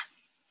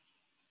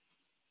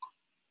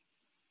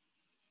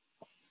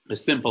 A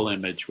simple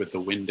image with a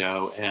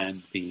window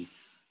and the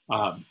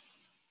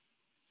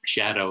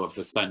shadow of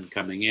the sun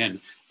coming in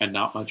and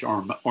not much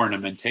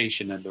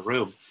ornamentation in the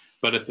room.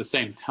 But at the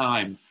same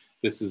time,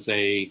 this is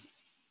an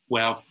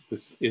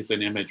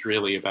image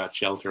really about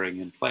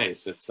sheltering in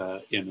place. It's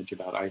an image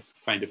about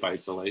kind of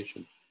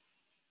isolation.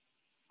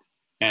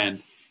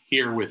 And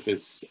here with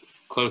this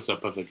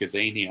close-up of a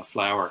gazania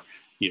flower,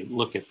 you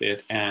look at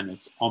it and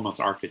it's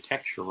almost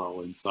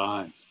architectural in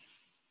size.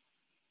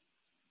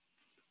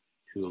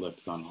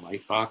 Tulips on a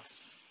light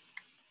box.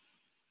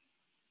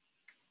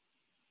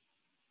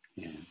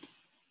 And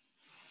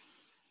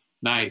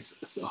nice,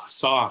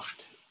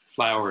 soft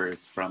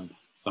flowers from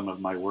some of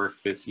my work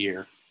this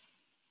year.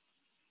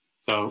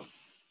 So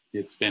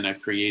it's been a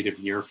creative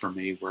year for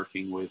me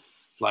working with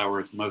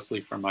flowers, mostly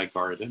from my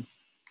garden,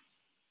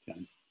 which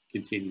I'm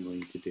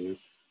continuing to do.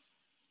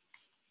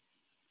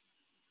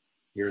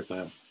 Here's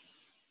a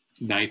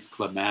nice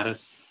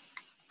clematis.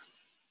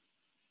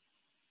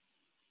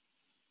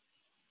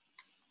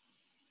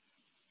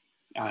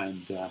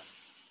 And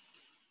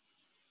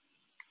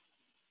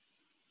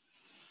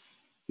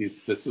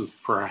this is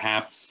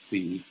perhaps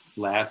the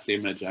last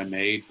image I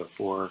made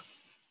before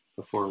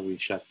we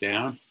shut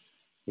down.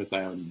 It was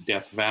out in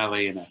Death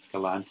Valley and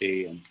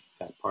Escalante and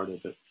that part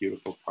of the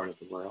beautiful part of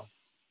the world.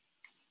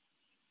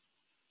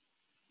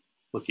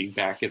 Looking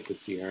back at the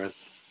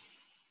Sierras.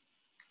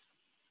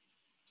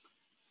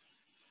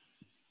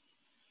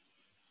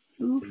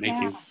 to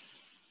make you.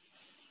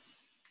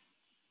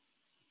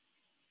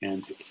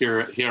 And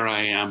here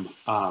I am.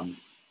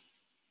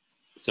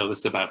 So this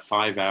is about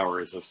 5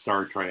 hours of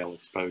Star Trail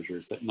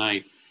exposures at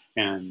night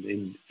and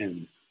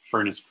in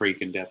Furnace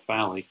Creek and Death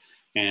Valley.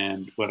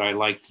 And what I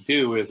like to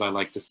do is I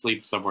like to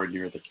sleep somewhere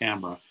near the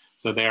camera.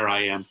 So there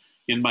I am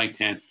in my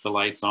tent, the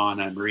light's on,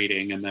 I'm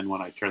reading, and then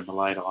when I turn the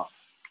light off,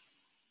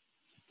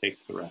 it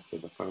takes the rest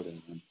of the photo.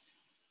 And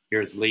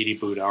here's Lady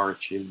Boot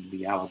Arch in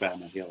the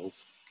Alabama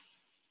hills.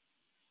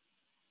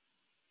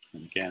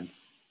 And again.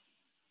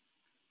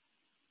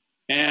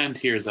 And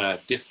here's a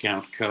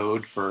discount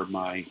code for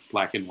my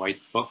black and white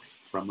book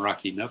from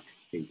Rocky Nook,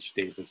 H.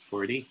 Davis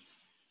 40,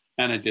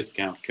 and a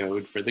discount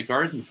code for the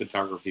garden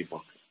photography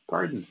book,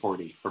 Garden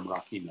 40 from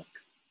Rocky Nook.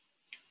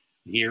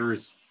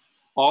 Here's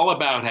all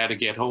about how to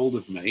get hold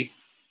of me.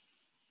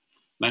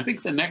 And I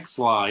think the next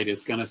slide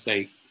is going to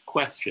say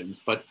questions,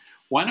 but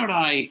why don't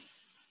I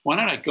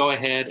go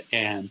ahead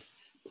and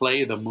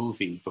play the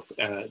movie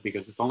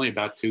because it's only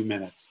about 2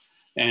 minutes.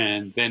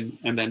 And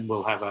then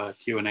we'll have a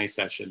Q&A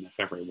session if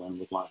everyone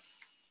would like.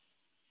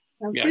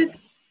 Okay.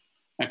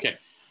 Okay.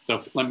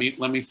 So let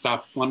me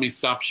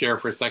stop share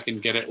for a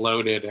second, get it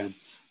loaded, and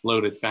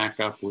load it back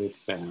up with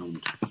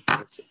sound.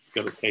 It's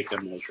going to take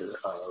a measure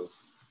of.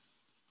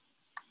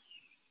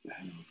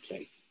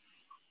 Okay.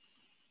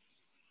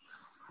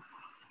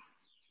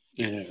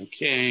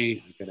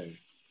 Okay. I gotta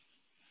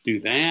do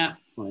that.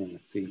 Well,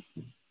 let's see.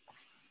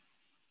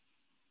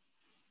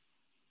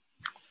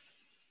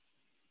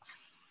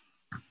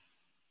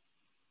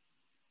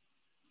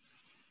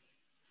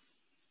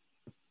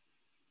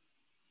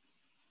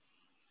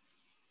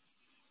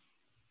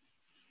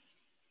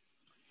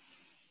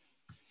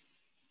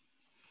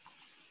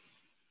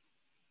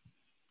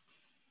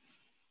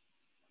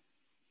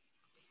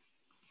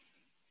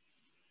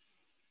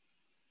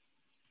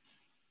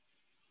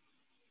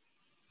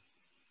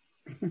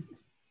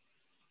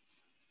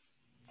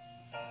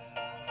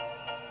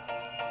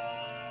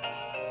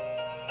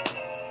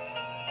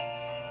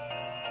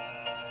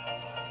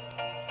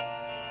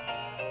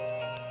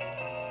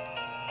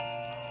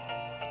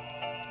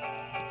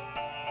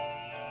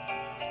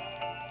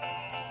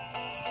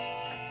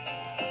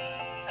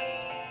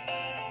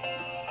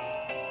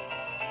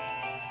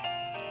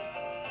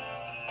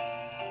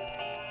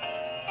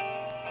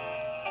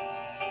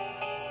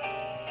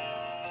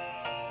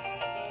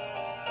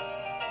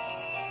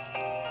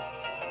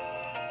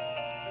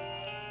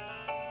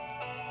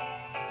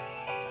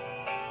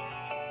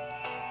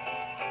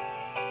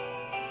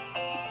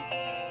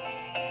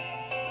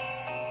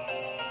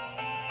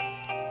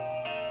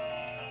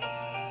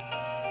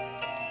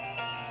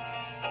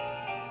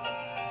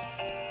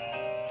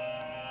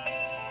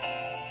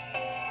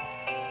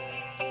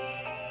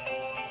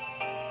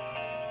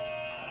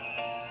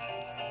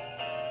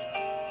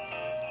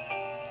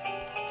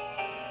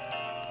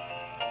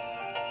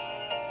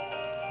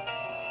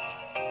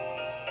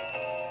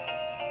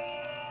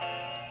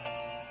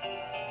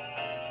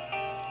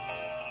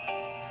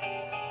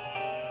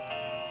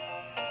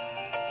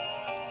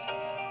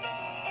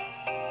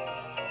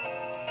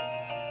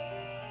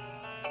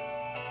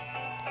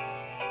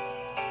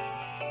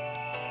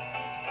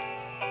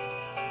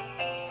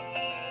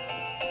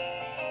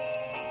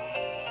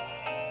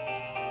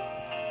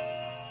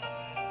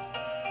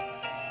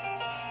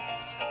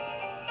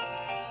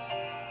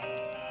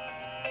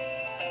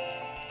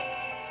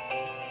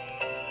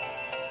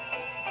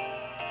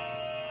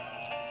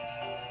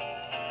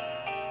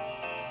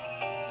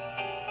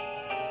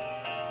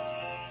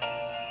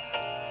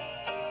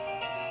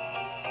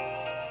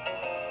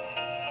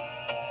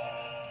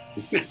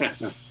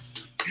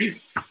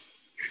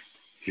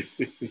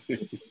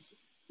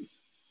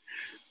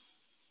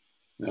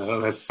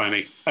 Oh, that's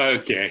funny.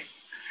 Okay.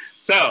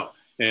 So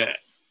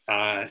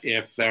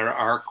if there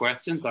are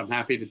questions, I'm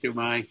happy to do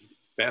my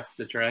best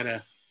to try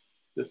to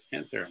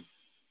answer them.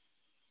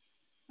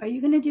 Are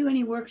you going to do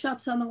any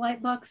workshops on the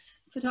lightbox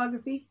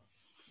photography?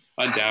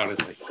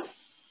 Undoubtedly.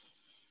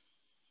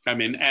 I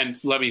mean, and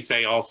let me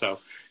say also,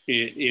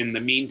 in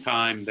the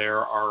meantime,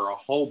 there are a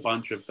whole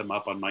bunch of them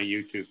up on my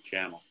YouTube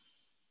channel.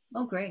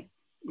 Oh, great.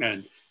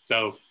 And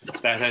so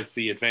that has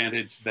the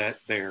advantage that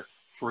they're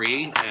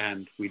free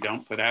and we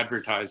don't put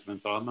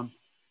advertisements on them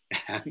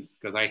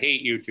because I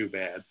hate YouTube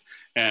ads,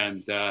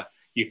 and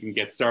you can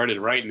get started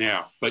right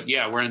now. But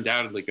yeah, we're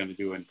undoubtedly going to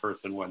do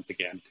in-person once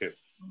again too.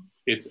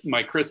 It's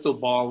my crystal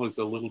ball is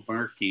a little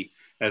murky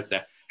as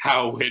to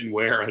how, when,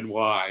 where, and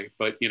why.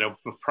 But you know,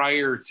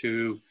 prior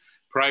to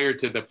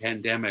the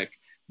pandemic,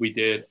 we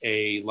did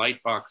a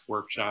lightbox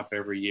workshop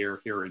every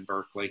year here in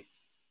Berkeley.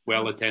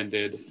 Well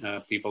attended,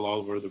 people all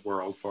over the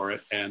world for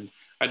it, and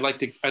I'd like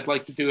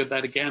to do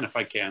that again if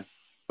I can,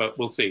 but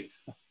we'll see.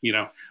 You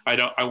know,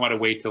 I want to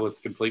wait till it's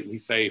completely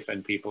safe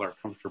and people are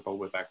comfortable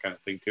with that kind of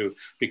thing too,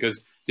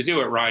 because to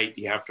do it right,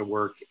 you have to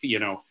work, you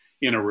know,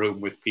 in a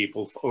room with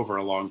people for over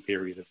a long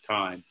period of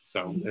time.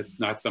 So it's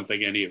not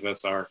something any of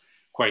us are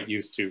quite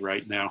used to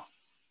right now.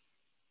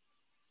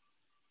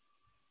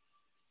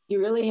 You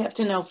really have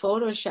to know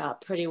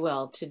Photoshop pretty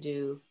well to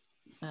do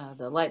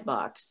the light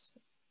box,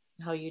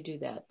 how you do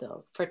that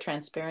though, for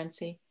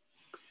transparency.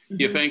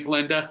 You think,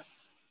 Linda?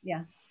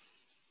 Yeah.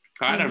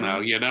 I don't know.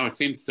 You know, it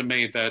seems to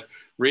me that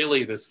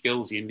really the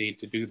skills you need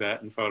to do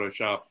that in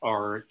Photoshop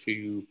are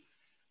to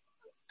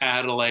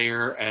add a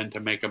layer and to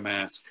make a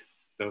mask.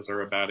 Those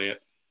are about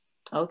it.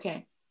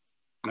 Okay.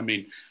 I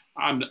mean,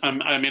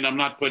 I'm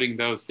not putting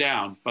those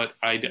down, but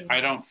I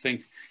don't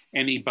think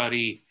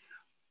anybody.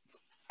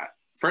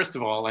 First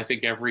of all, I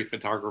think every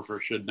photographer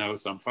should know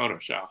some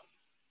Photoshop.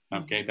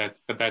 Okay,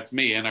 that's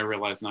me, and I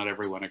realize not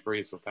everyone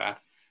agrees with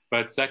that.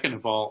 But second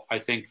of all, I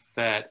think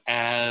that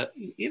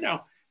you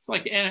know, it's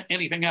like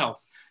anything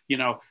else. You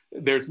know,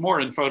 there's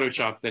more in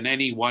Photoshop than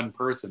any one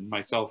person,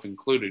 myself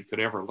included, could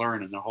ever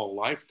learn in a whole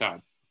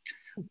lifetime,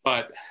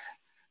 but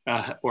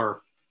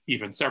or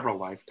even several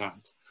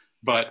lifetimes.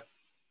 But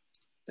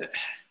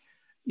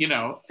you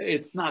know,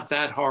 it's not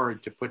that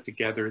hard to put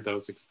together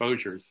those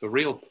exposures. The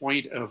real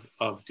point of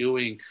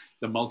doing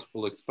the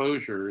multiple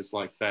exposures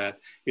like that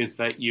is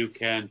that you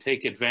can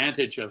take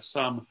advantage of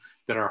some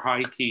that are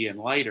high key and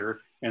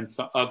lighter and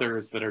some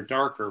others that are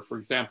darker. For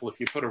example, if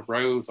you put a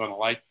rose on a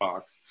light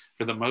box,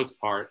 for the most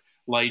part,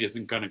 light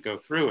isn't going to go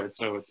through it,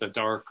 so it's a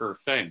darker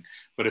thing.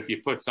 But if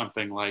you put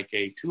something like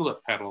a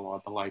tulip petal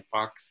on the light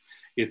box,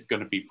 it's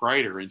going to be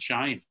brighter and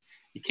shiny.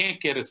 You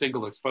can't get a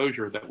single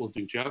exposure that will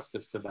do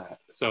justice to that.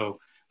 So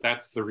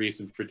that's the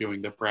reason for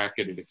doing the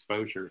bracketed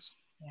exposures.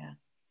 Yeah.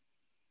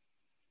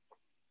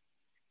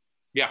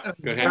 Yeah,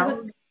 go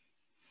ahead.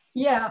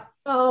 Yeah,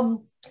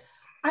 I'm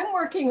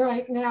working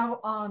right now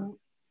on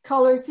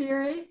color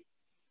theory.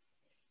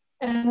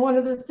 And one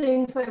of the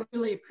things I'm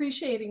really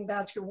appreciating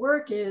about your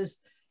work is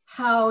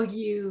how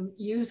you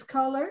use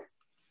color.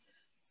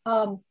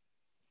 I'm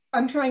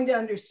trying to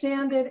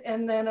understand it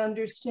and then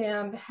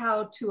understand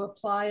how to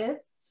apply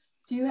it.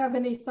 Do you have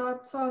any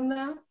thoughts on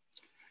that?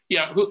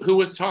 Yeah, who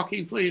was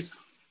talking, please?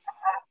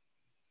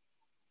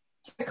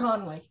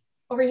 Conley,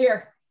 over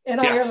here in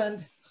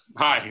Ireland.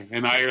 Hi,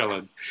 in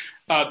Ireland.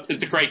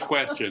 It's a great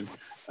question.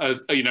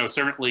 You know,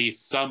 certainly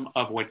some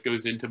of what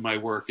goes into my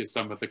work is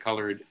some of the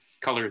color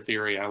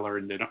theory I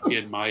learned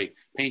in my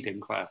painting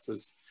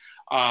classes.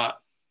 Yeah.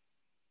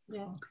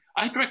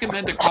 I'd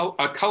recommend a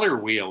color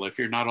wheel if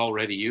you're not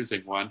already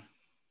using one.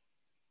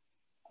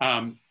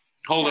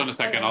 Hold on a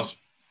second.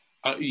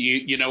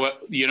 You know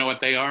what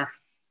they are?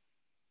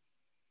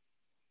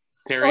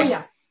 Terry? Oh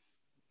yeah.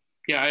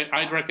 Yeah,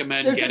 I'd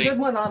recommend There's a good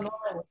one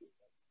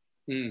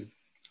online.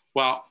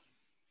 Well,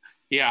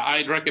 yeah,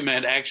 I'd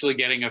recommend actually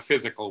getting a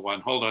physical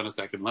one. Hold on a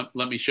second.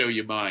 Let me show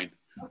you mine.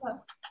 Okay.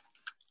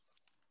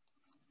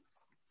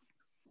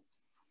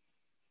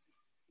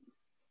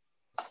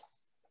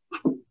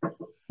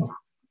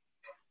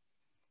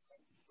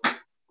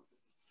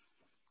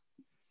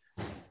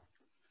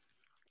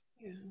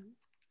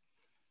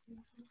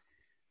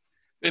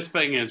 This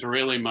thing is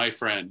really my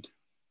friend.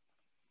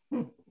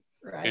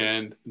 Right.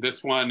 And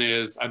this one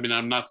is, I mean,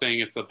 I'm not saying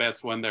it's the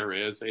best one there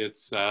is.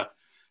 It's the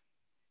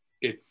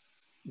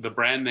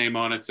brand name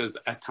on it says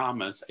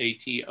Atomus,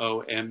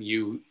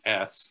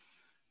 A-T-O-M-U-S.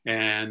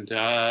 And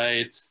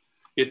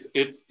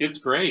it's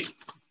great.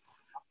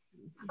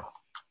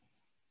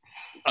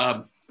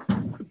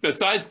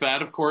 Besides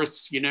that, of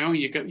course, you know,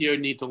 you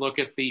need to look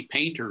at the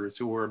painters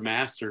who were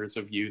masters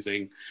of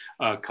using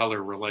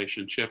color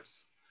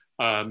relationships.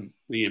 The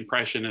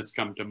Impressionists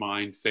come to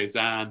mind,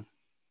 Cézanne.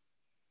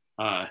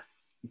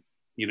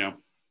 You know,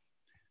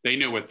 they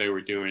knew what they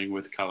were doing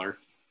with color.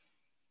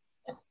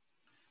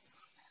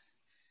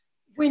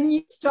 When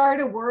you start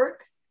a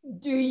work,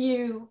 do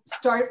you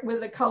start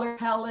with a color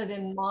palette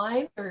in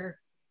mind or?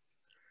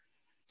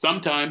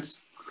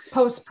 Sometimes.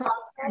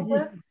 Post-process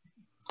it?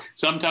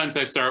 Sometimes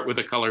I start with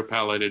a color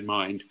palette in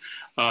mind.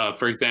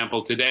 For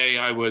example, today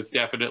I was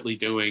definitely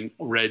doing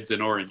reds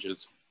and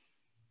oranges.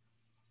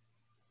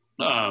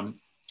 But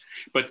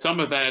some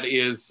of that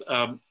is,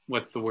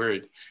 what's the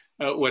word?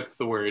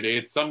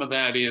 It's some of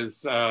that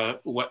is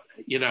what,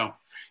 you know,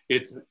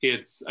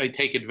 I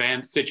take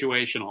advantage,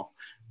 situational,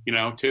 you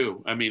know,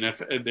 too. I mean,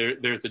 if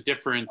there's a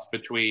difference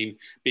between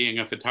being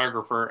a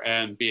photographer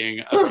and being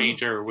a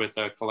painter with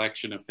a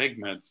collection of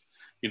pigments.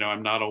 You know,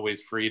 I'm not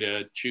always free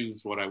to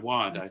choose what I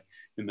want.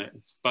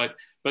 But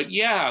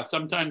yeah,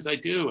 sometimes I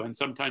do. And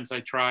sometimes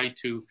I try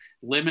to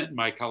limit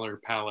my color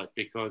palette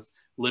because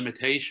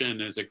limitation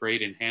is a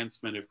great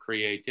enhancement of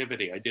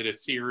creativity. I did a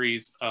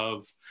series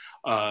of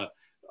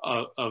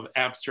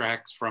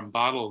abstracts from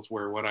bottles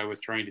where what I was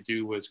trying to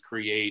do was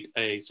create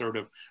a sort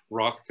of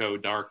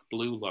Rothko dark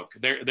blue look.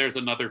 There's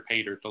another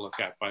painter to look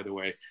at, by the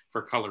way,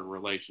 for color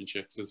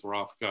relationships is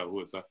Rothko, who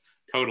was a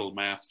total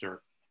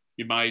master.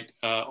 You might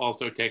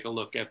also take a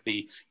look at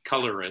the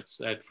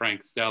colorists at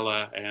Frank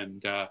Stella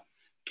and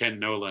Ken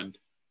Noland,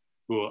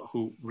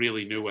 who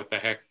really knew what the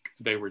heck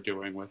they were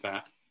doing with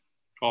that.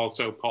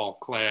 Also Paul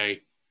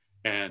Klee,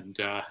 and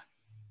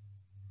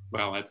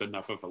well, that's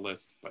enough of a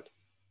list, but.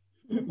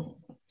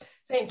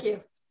 Thank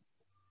you.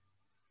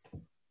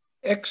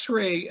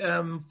 X-ray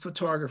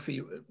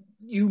photography.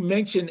 You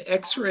mentioned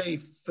X-ray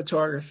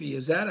photography.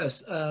 Is that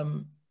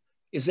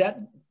Is that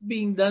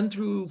being done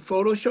through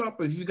Photoshop,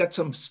 or have you got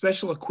some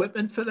special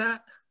equipment for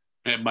that?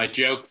 And my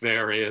joke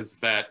there is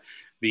that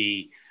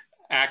the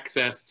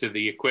access to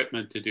the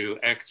equipment to do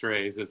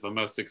x-rays is the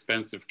most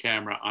expensive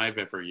camera I've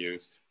ever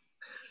used.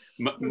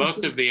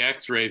 Most of the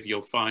x-rays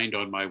you'll find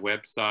on my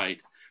website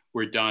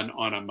were done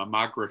on a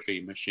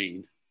mammography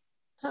machine.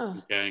 Huh.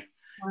 Okay,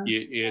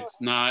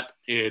 it's not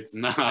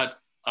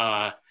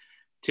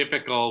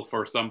typical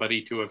for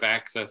somebody to have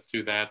access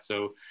to that.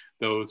 So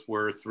those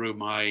were through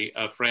my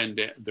friend,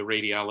 the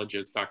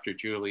radiologist, Dr.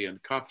 Julian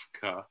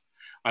Kufka.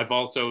 I've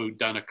also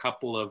done a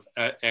couple of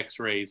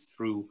x-rays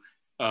through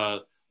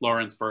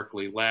Lawrence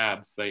Berkeley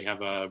Labs. They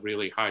have a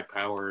really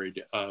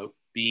high-powered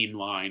beam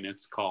line,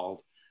 it's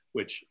called,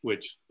 which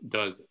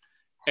does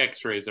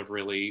x-rays of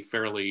really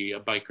fairly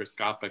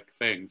microscopic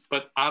things.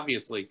 But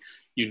obviously,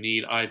 you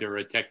need either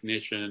a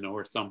technician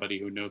or somebody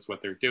who knows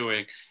what they're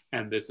doing.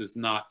 And this is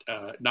not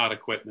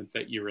equipment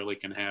that you really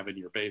can have in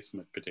your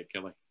basement,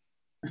 particularly.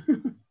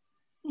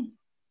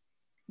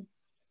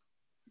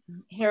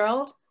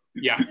 Harold?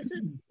 Yeah.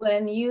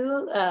 When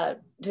you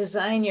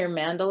design your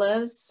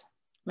mandalas,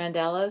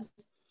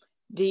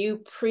 do you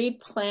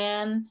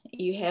pre-plan,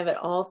 you have it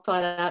all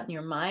thought out in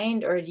your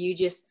mind, or do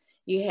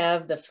you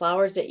have the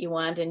flowers that you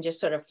want and just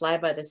sort of fly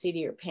by the seat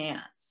of your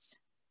pants?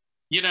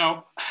 You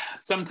know,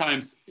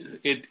 sometimes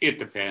it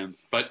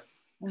depends, but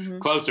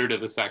closer to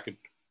the second.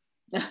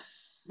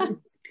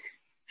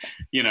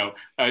 You know,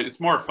 it's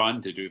more fun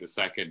to do the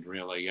second,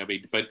 really. I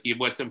mean, but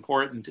what's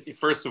important,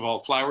 first of all,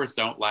 flowers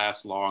don't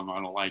last long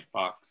on a light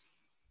box.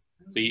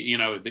 So, you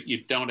know, that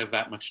you don't have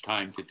that much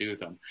time to do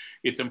them.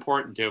 It's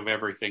important to have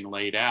everything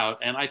laid out.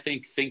 And I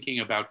think thinking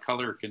about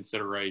color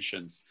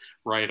considerations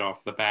right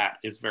off the bat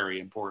is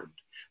very important.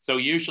 So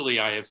usually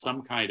I have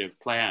some kind of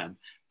plan,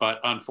 but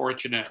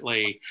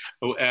unfortunately,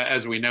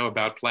 as we know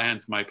about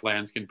plans, my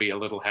plans can be a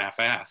little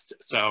half-assed.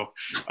 So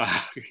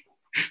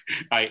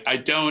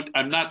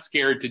I'm not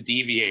scared to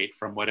deviate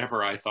from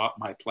whatever I thought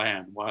my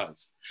plan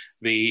was.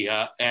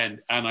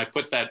 And I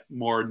put that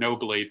more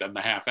nobly than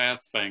the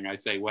half-assed thing. I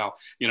say, well,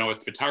 you know,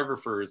 as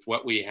photographers,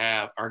 what we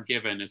are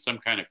given is some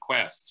kind of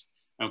quest.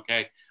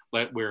 Okay,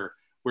 we're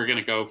going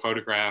to go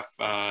photograph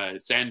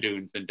sand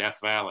dunes in Death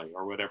Valley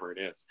or whatever it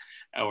is,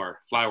 or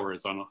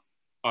flowers on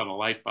a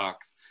light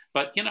box.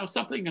 But you know,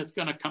 something is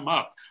going to come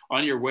up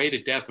on your way to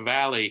Death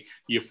Valley.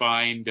 You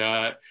find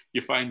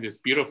this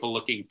beautiful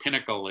looking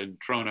pinnacle in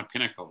Trona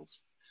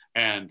Pinnacles,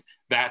 and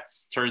that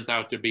turns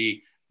out to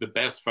be the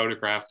best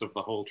photographs of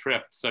the whole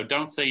trip. So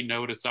don't say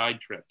no to side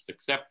trips.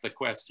 Accept the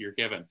quest you're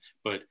given,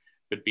 but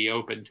be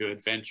open to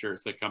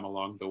adventures that come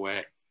along the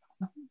way.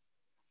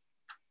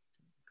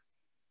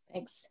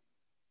 Thanks.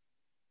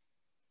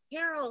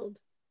 Harold,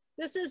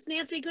 this is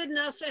Nancy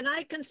Goodenough, and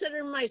I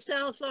consider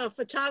myself a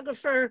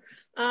photographer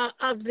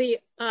of the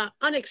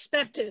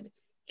unexpected.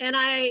 And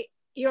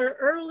your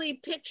early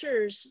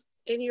pictures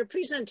in your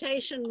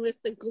presentation with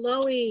the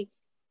glowy,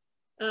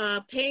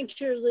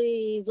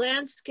 painterly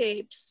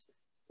landscapes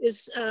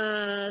was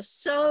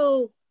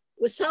so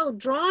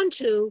drawn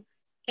to,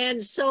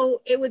 and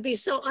so it would be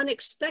so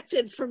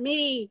unexpected for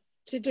me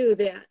to do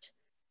that.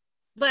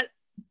 But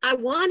I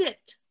want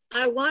it.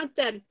 I want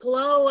that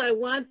glow. I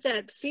want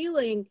that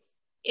feeling.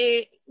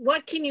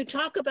 What can you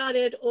talk about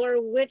it,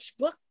 or which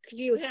book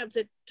do you have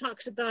that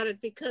talks about it?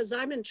 Because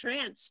I'm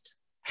entranced.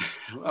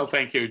 Well,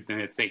 thank you,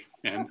 Nancy.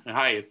 And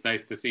hi, it's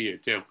nice to see you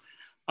too.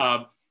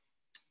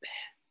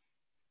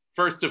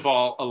 First of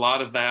all, a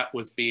lot of that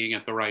was being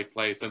at the right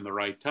place and the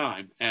right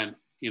time. And,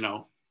 you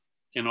know,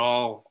 in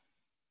all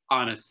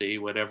honesty,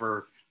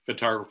 whatever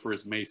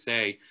photographers may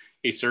say,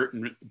 a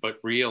certain but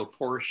real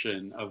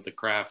portion of the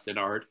craft and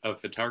art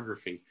of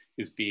photography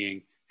is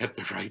being at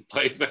the right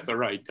place at the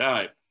right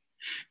time.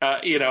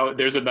 You know,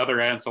 there's another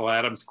Ansel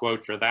Adams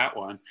quote for that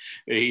one.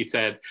 He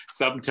said,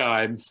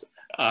 sometimes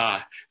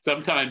I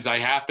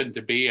happen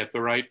to be at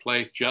the right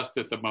place just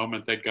at the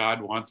moment that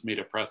God wants me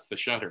to press the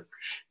shutter.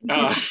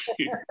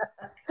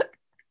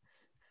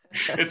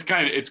 It's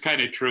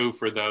kind of true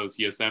for those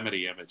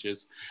Yosemite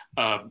images.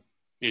 I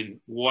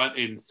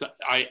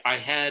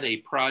had a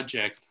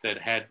project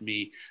that had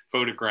me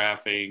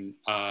photographing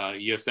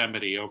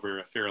Yosemite over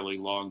a fairly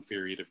long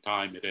period of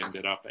time. It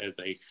ended up as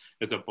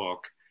a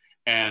book,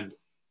 and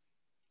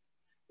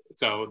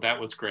so that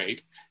was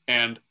great.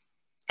 And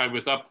I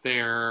was up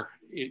there,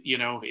 you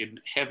know, in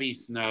heavy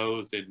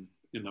snows in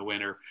the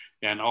winter,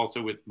 and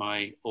also with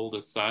my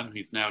oldest son.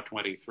 He's now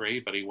 23,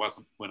 but he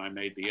wasn't when I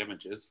made the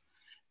images.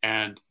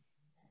 And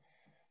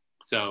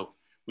so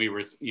we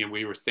were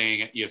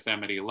staying at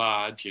Yosemite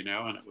Lodge, you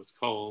know, and it was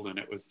cold and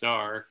it was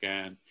dark,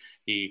 and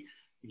he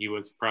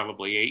was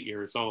probably 8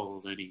 years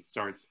old, and he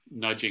starts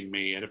nudging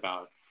me at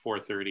about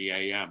 4:30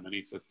 a.m. and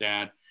he says,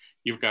 "Dad,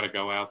 you've got to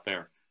go out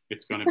there.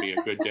 It's going to be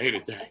a good day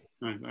today."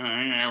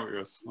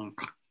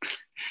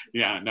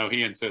 Yeah, no,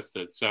 he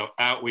insisted. So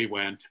out we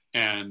went,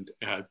 and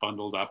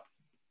bundled up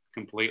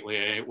completely.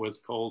 It was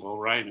cold, all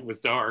right, and it was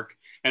dark.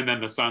 And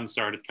then the sun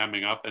started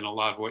coming up, and a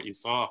lot of what you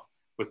saw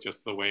was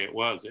just the way it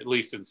was, at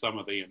least in some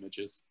of the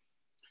images.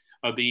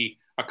 A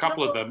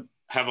couple of them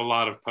have a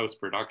lot of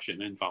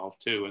post-production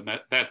involved too, and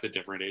that's a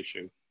different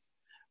issue.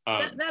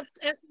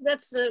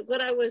 That's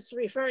what I was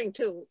referring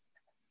to,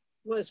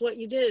 was what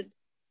you did,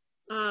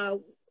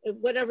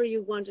 whatever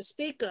you want to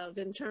speak of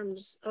in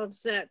terms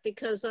of that,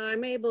 because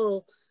I'm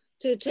able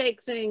to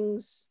take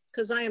things,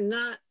 because I am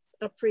not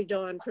a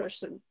pre-dawn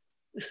person.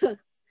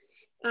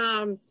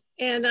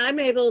 And I'm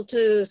able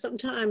to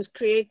sometimes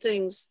create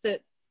things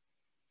that,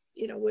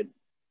 you know, would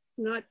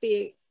not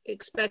be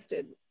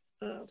expected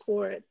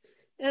for it.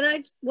 And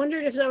I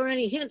wondered if there were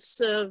any hints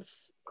of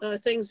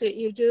things that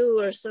you do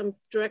or some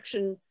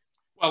direction.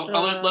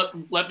 Well,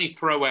 let me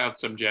throw out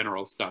some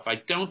general stuff. I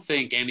don't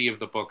think any of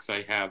the books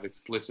I have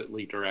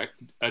explicitly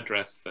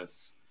address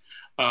this.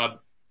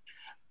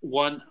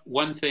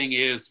 One thing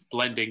is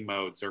blending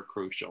modes are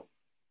crucial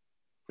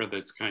for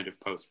this kind of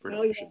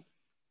post-production. Oh,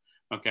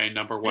 yeah. Okay,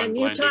 number one, and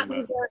you blending taught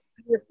me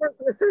that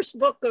the first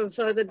book of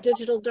the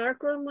digital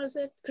darkroom, was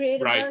it?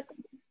 Creative right.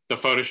 Darkroom? The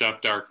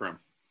Photoshop darkroom.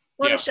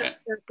 Photoshop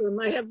darkroom,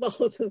 I have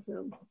both of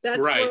them. That's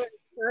right. Where I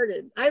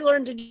started. I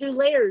learned to do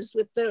layers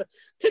with the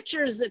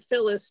pictures that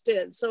Phyllis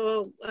did.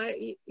 So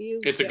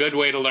it's a good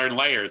way to learn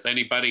layers.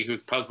 Anybody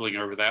who's puzzling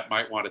over that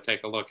might want to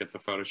take a look at the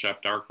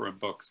Photoshop darkroom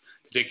books,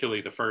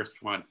 particularly the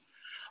first one.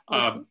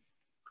 Okay.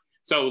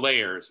 So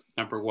layers,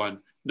 number one.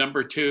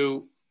 Number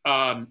two,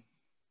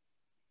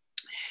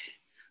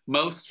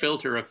 most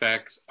filter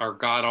effects are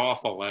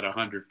god-awful at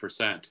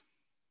 100%.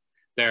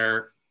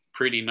 They're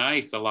pretty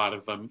nice, a lot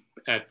of them,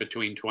 at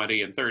between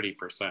 20 and 30%.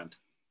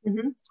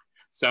 Mm-hmm.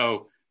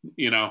 So,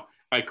 you know,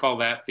 I call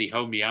that the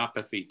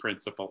homeopathy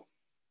principle.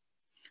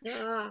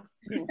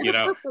 You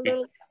know,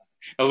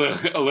 a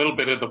little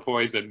bit of the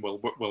poison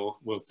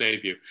will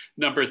save you.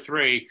 Number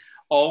three,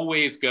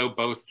 always go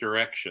both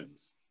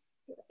directions.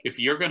 If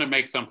you're going to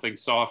make something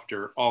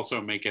softer, also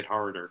make it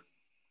harder.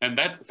 And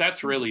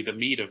that's really the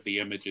meat of the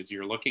images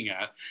you're looking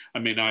at. I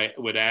mean, I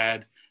would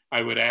add,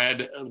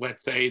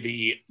 let's say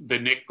the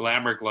Nik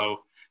Glamour Glow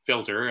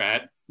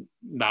filter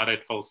not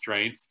at full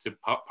strength to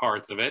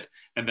parts of it.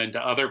 And then to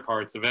other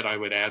parts of it, I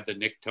would add the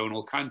Nik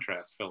Tonal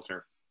Contrast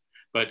filter,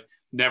 but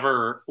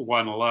never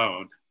one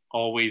alone,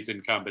 always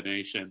in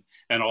combination,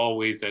 and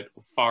always at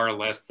far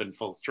less than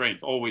full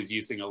strength, always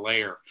using a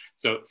layer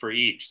for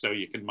each, so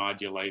you can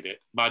modulate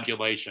it.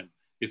 Modulation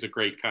is a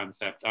great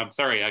concept. I'm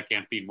sorry, I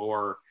can't be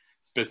more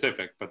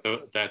specific, but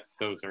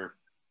those are.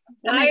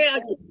 I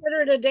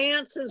consider it a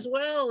dance as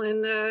well,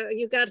 and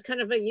you got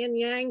kind of a yin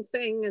yang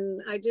thing,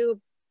 and I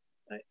do.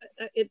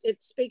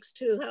 It speaks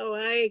to how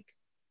I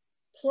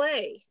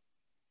play,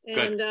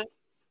 and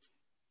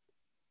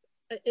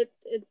it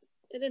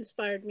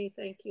inspired me.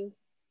 Thank you,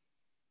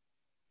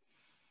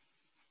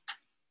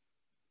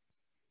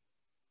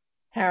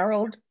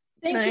 Harold.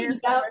 Thinking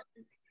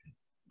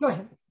go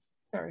ahead.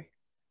 Sorry.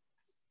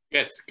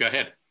 Yes, go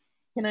ahead.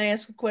 Can I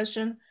ask a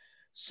question?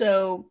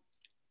 So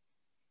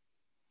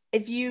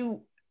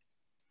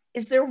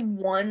is there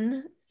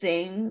one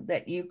thing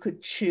that you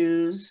could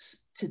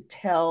choose to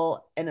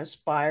tell an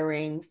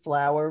aspiring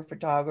flower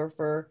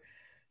photographer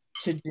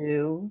to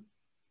do?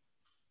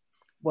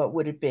 What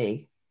would it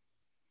be?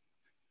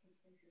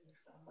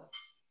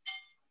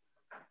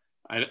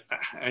 I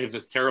have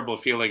this terrible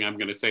feeling I'm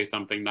going to say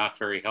something not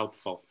very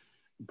helpful,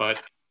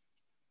 but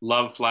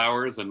love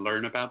flowers and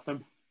learn about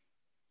them.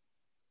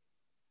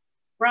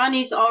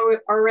 Ronnie's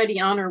already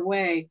on her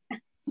way.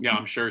 Yeah,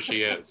 I'm sure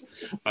she is.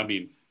 I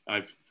mean,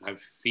 I've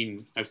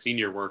seen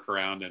your work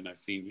around, and I've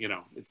seen, you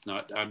know, it's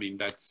not, I mean,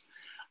 that's,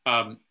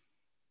 I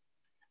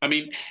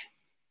mean,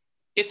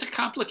 it's a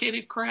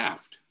complicated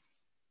craft.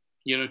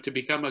 You know, to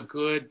become a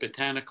good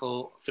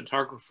botanical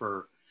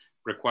photographer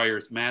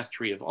requires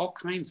mastery of all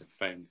kinds of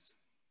things.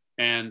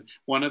 And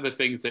one of the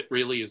things that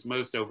really is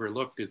most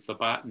overlooked is the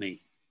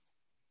botany.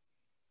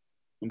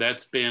 And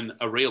that's been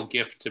a real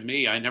gift to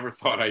me. I never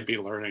thought I'd be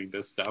learning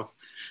this stuff.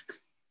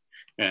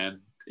 And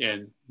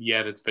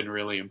yet it's been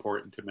really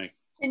important to me.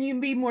 Can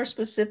you be more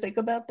specific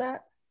about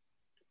that?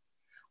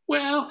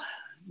 Well,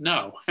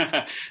 no.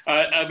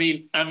 I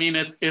mean,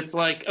 it's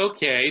like,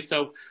 okay,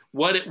 so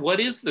what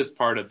is this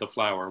part of the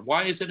flower?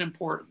 Why is it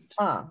important?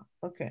 Ah,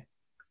 okay.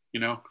 You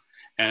know,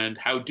 and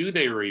how do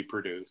they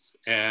reproduce?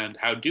 And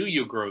how do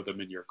you grow them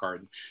in your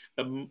garden?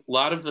 A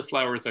lot of the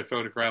flowers I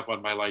photograph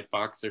on my light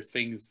box are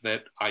things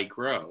that I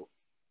grow.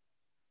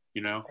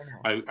 You know,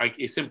 I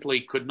simply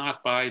could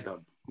not buy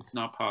them. It's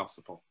not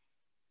possible.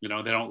 You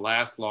know, they don't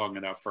last long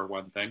enough, for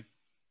one thing.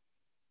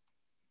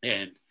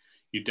 And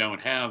you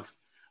don't have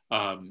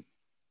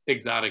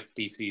exotic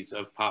species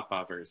of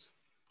popovers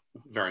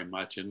very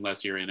much,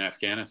 unless you're in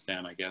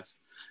Afghanistan, I guess,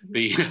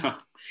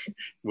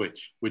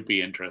 which would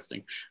be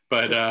interesting.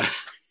 But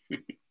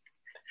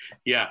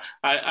yeah,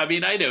 I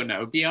mean, I don't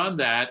know. Beyond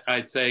that,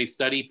 I'd say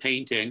study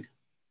painting.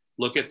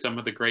 Look at some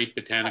of the great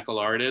botanical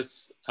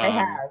artists. I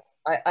have.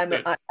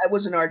 I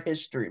was an art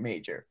history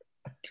major.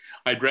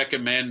 I'd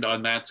recommend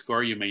on that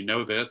score, you may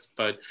know this,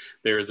 but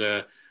there's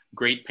a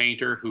great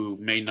painter who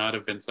may not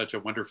have been such a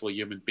wonderful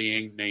human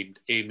being named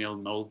Emil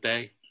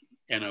Nolde,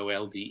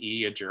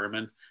 Nolde, a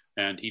German,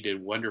 and he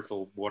did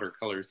wonderful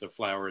watercolors of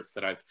flowers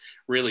that I've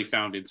really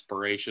found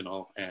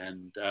inspirational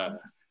and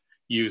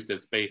used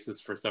as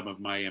basis for some of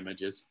my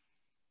images.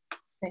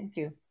 Thank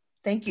you.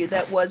 Thank you.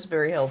 That was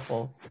very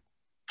helpful.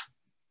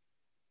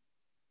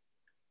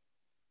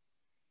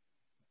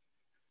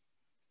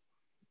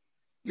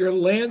 Your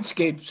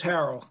landscapes,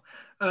 Harold,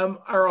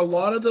 are a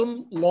lot of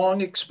them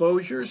long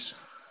exposures?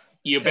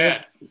 You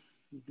bet.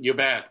 You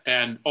bet.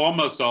 And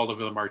almost all of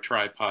them are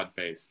tripod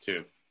based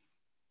too.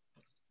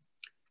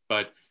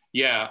 But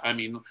yeah, I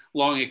mean,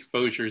 long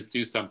exposures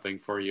do something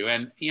for you.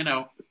 And, you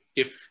know,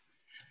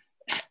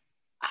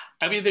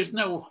 I mean, there's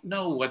no,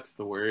 what's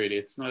the word?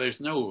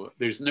 There's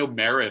no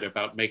merit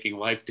about making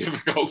life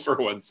difficult for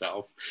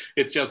oneself.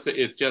 It's just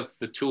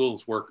the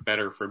tools work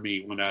better for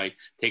me when I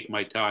take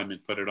my time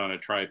and put it on a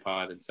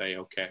tripod and say,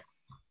 okay.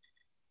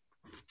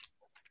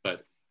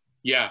 But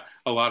yeah,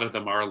 a lot of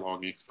them are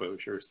long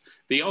exposures.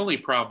 The only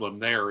problem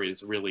there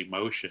is really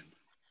motion.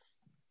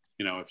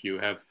 You know, if you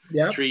have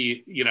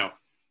tree, you know.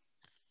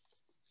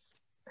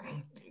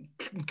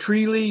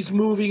 Tree leaves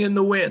moving in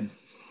the wind.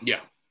 Yeah.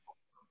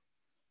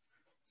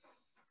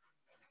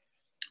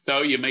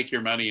 So you make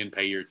your money and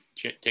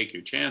take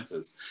your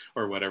chances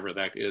or whatever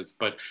that is.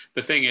 But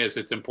the thing is,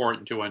 it's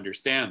important to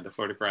understand the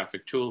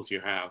photographic tools you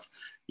have.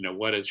 You know,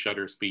 what does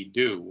shutter speed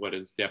do? What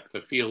does depth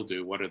of field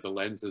do? What are the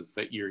lenses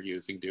that you're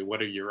using do?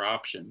 What are your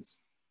options?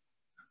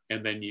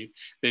 And then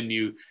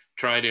you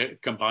try to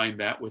combine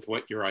that with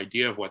what your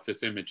idea of what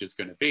this image is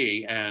going to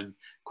be and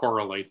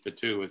correlate the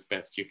two as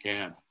best you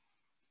can.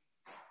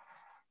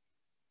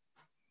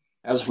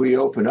 As we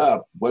open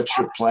up, what's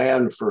your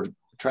plan for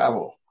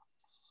travel?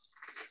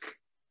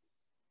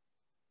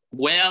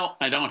 Well,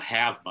 I don't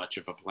have much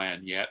of a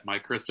plan yet. My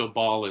crystal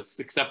ball is,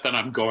 except that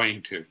I'm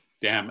going to.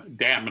 Damned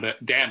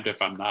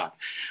if I'm not.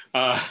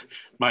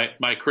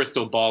 My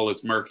crystal ball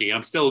is murky.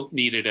 I'm still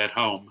needed at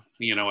home.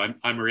 You know,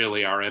 I'm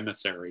really our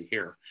emissary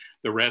here.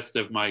 The rest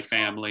of my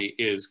family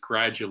is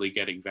gradually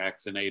getting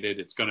vaccinated.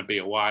 It's going to be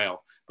a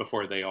while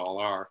before they all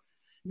are.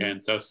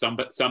 And so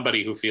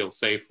somebody who feels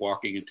safe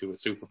walking into a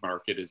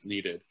supermarket is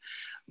needed.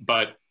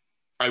 But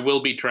I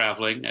will be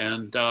traveling,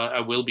 and I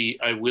will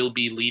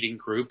be leading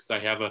groups. I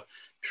have a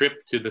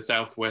trip to the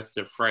southwest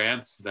of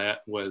France that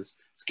was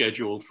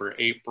scheduled for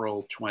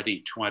April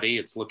 2020.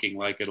 It's looking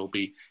like it'll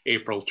be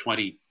April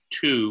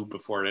 22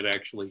 before it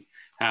actually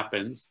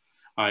happens.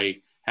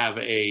 I have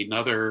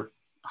another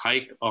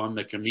hike on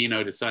the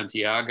Camino de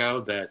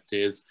Santiago that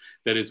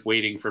is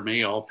waiting for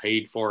me, all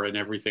paid for and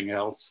everything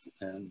else.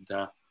 And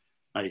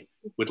I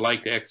would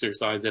like to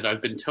exercise it.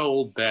 I've been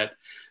told that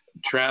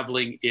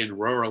traveling in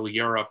rural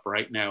Europe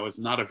right now is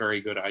not a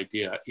very good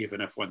idea, even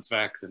if one's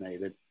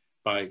vaccinated,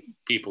 by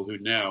people who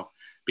know,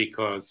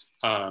 because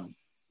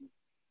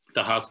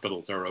the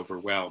hospitals are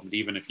overwhelmed.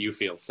 Even if you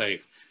feel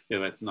safe, you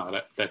know,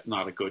 that's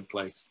not a good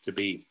place to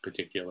be,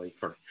 particularly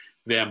for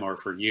them or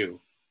for you.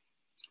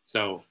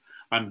 So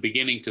I'm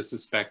beginning to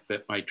suspect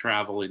that my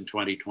travel in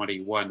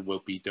 2021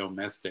 will be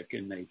domestic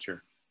in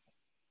nature.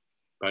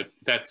 But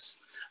that's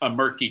a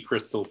murky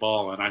crystal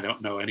ball, and I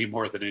don't know any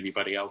more than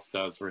anybody else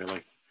does,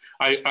 really.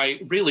 I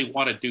really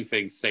want to do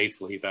things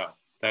safely, though.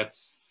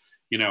 That's,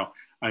 you know,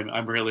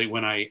 I'm really,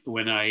 when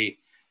I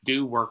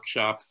do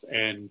workshops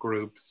and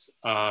groups,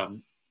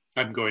 I'm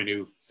going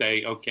to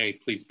say, okay,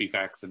 please be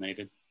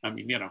vaccinated. I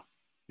mean, you know,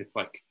 it's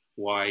like,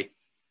 why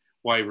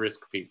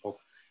risk people?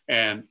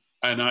 And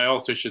I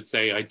also should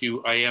say,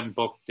 I am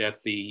booked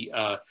at the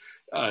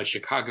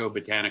Chicago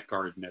Botanic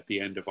Garden at the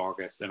end of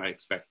August, and I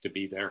expect to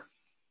be there.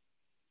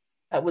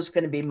 That was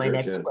going to be my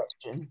Very next good.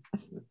 question.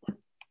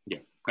 Yeah,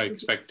 I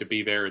expect to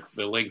be there. It's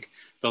the link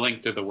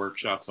to the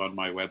workshops on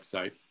my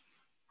website.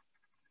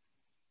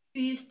 Do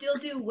you still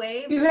do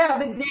waves? Do you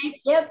have a date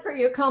yet for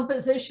your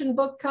composition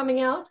book coming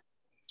out?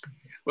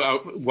 Well,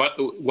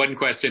 one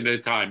question at a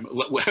time.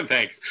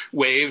 Thanks.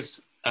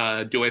 Waves.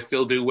 Do I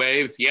still do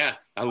waves? Yeah,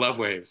 I love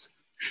waves.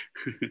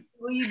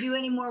 Will you do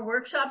any more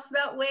workshops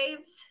about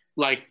waves?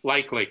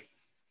 Likely.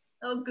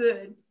 Oh,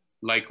 good.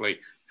 Likely.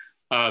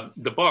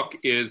 The book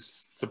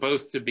is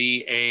supposed to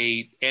be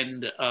a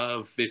end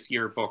of this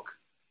year book,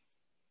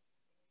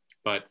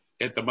 but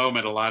at the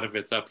moment, a lot of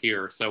it's up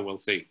here, so we'll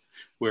see.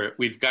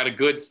 We've got a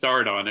good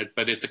start on it,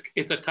 but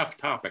it's a tough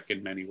topic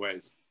in many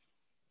ways.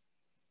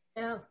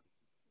 Yeah.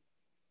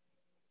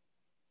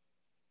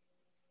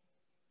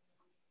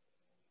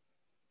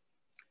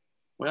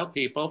 Well,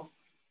 people.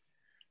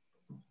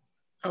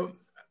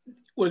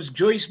 Was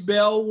Joyce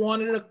Bell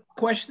wanted a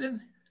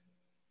question?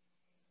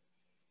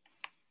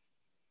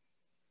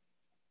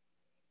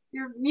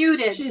 You're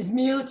muted. She's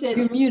muted.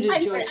 You're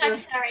muted, Joyce. I'm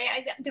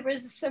sorry. There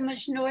was so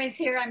much noise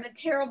here. I'm a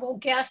terrible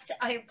guest.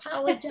 I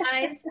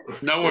apologize.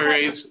 No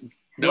worries.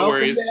 No Welcome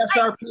worries. to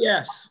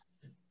SRPS.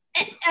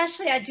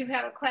 Actually, I do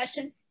have a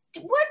question.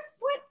 What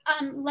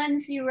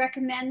lens do you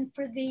recommend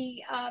for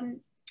the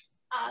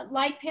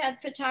light pad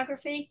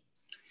photography?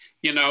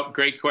 You know,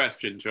 great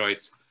question,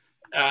 Joyce.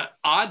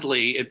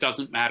 Oddly, it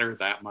doesn't matter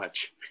that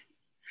much.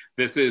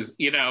 This is,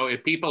 you know,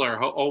 if people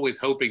are always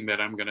hoping that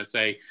I'm going to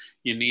say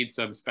you need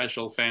some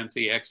special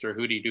fancy extra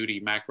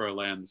hooty-dooty macro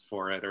lens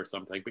for it or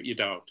something, but you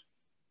don't.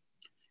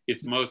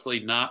 It's mostly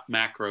not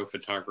macro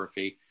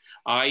photography.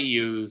 I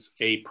use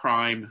a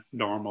prime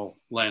normal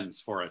lens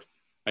for it.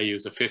 I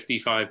use a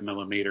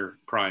 55mm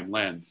prime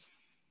lens.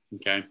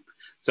 Okay,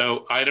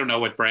 so I don't know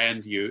what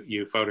brand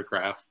you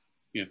photograph.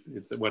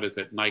 It's, what is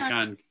it,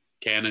 Nikon,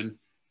 Canon?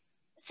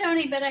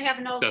 Sony, but I have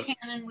an old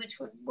Canon which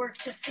would work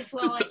just as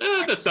well.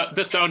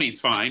 The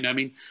Sony's fine. I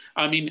mean,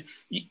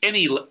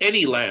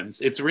 any lens.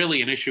 It's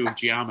really an issue of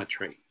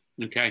geometry.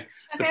 Okay.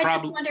 Okay, I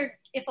just wondered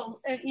if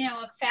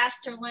a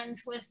faster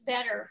lens was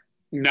better.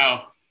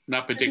 No,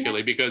 not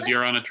particularly, because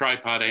you're on a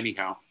tripod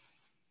anyhow.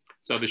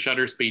 So the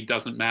shutter speed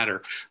doesn't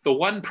matter. The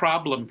one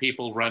problem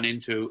people run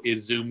into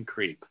is zoom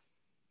creep.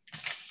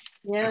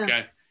 Yeah.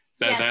 Okay.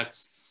 So yeah.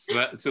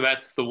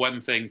 that's the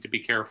one thing to be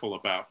careful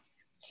about.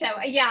 So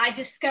yeah, I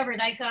discovered,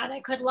 I thought I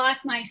could lock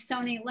my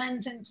Sony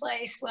lens in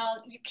place.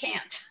 Well, you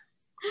can't.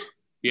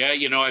 Yeah,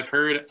 you know, I've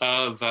heard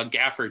of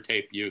gaffer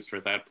tape used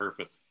for that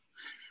purpose.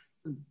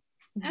 Oh,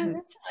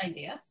 that's an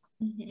idea.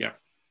 Yeah.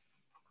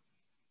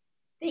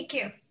 Thank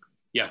you.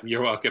 Yeah,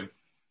 you're welcome.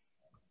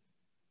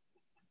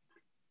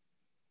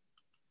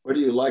 What do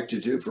you like to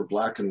do for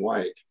black and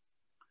white?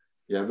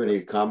 You have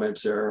any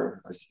comments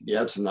there? You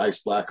had some nice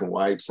black and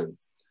whites and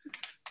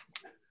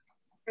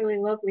Really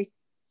lovely.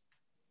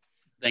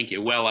 Thank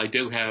you. Well, I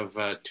do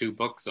have 2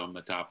 books on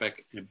the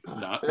topic,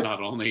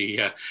 not only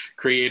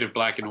Creative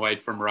Black and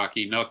White from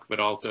Rocky Nook, but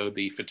also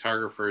the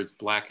Photographer's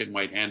Black and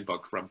White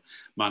Handbook from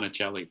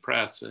Monticelli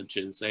Press, which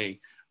is a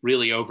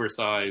really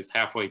oversized,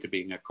 halfway to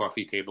being a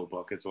coffee table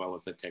book, as well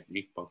as a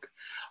technique book.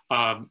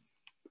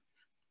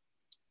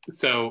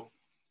 So,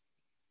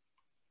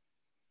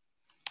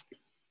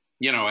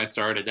 you know, I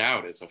started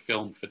out as a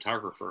film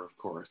photographer, of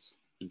course,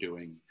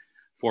 doing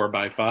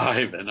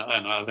 4x5 and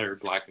other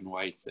black and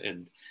whites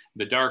in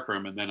the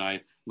darkroom. And then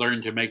I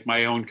learned to make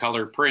my own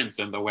color prints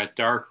in the wet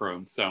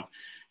darkroom. So,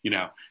 you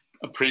know,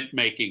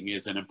 printmaking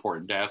is an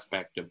important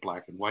aspect of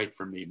black and white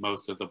for me.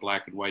 Most of the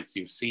black and whites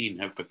you've seen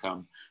have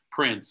become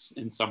prints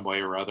in some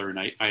way or other.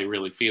 And I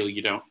really feel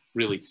you don't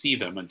really see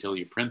them until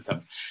you print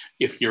them.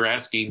 If you're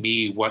asking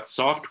me what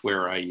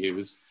software I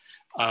use,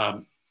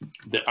 I'll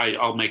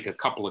make a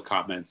couple of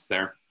comments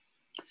there.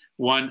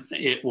 One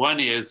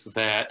is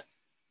that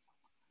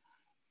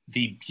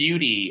the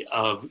beauty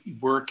of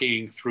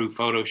working through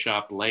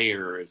Photoshop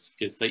layers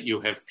is that you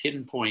have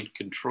pinpoint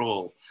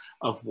control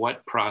of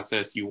what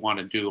process you want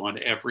to do on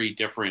every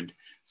different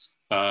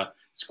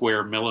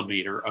square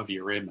millimeter of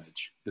your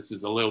image. This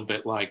is a little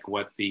bit like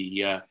what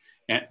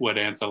what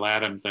Ansel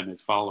Adams and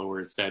his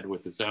followers said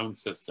with his own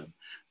system.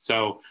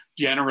 So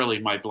generally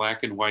my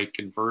black and white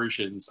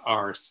conversions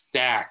are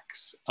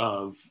stacks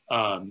of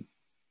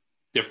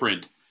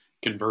different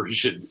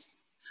conversions.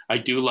 I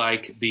do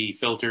like the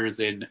filters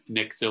in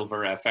Nick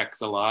Silver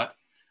FX a lot.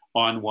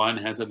 On One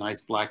has a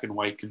nice black and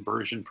white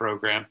conversion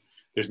program.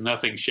 There's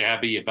nothing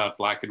shabby about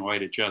black and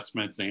white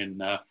adjustments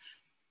in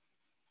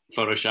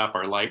Photoshop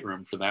or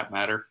Lightroom for that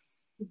matter.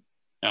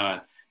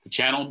 The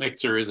channel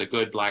mixer is a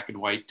good black and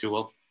white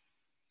tool.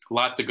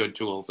 Lots of good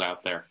tools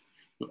out there.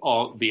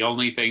 The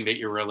only thing that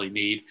you really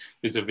need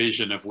is a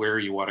vision of where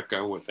you want to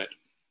go with it.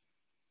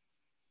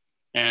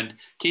 And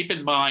keep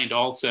in mind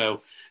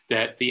also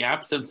that the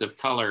absence of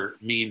color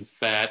means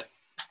that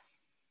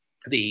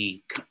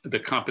the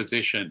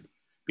composition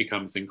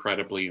becomes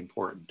incredibly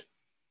important.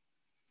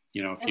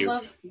 You know, if you,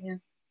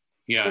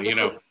 you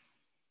know,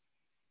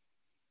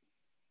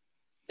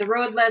 the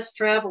road less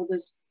traveled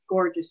is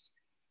gorgeous.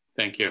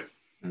 Thank you.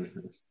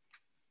 Mm-hmm.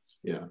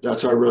 Yeah,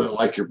 that's why I really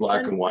like your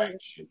black and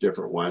white,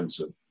 different ones,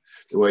 and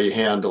the way you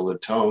handle the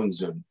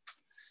tones and,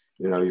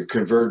 you know, your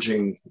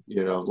converging,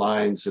 you know,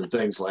 lines and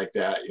things like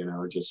that, you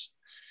know, just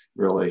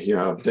really, you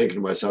know, I'm thinking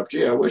to myself,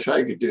 gee, I wish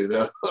I could do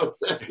that,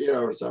 you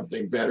know, or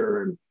something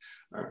better. And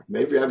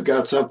maybe I've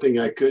got something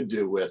I could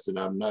do with, and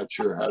I'm not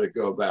sure how to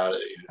go about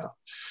it, you know.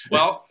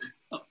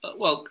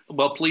 Well,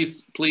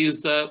 please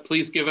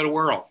give it a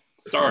whirl.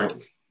 Start.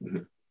 Mm-hmm.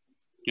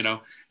 You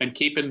know, and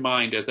keep in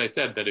mind, as I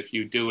said, that if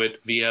you do it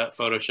via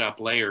Photoshop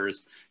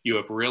layers, you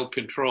have real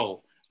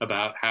control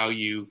about how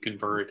you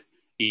convert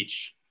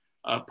each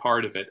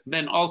part of it. And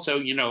then also,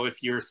 you know,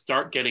 if you're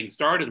getting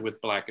started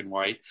with black and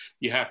white,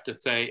 you have to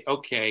say,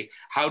 okay,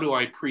 how do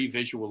I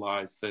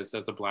pre-visualize this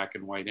as a black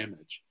and white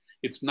image?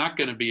 It's not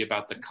going to be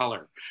about the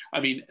color. I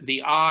mean,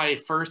 the eye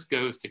first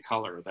goes to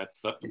color. That's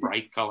the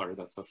bright color.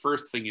 That's the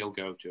first thing you'll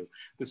go to.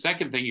 The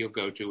second thing you'll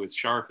go to is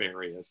sharp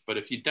areas. But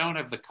if you don't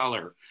have the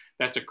color,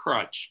 that's a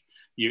crutch.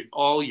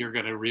 All you're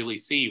going to really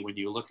see when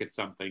you look at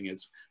something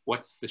is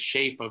what's the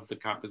shape of the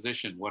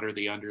composition? What are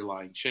the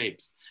underlying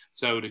shapes?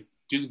 So to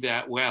do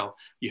that well,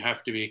 you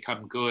have to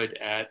become good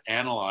at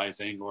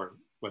analyzing, or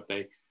what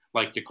they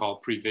like to call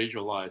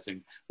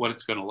pre-visualizing, what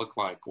it's going to look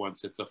like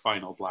once it's a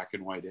final black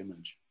and white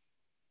image.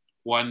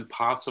 One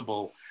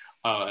possible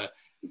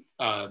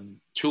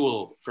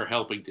tool for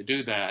helping to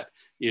do that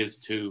is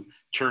to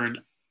turn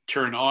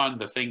on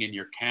the thing in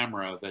your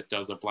camera that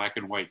does a black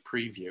and white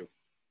preview.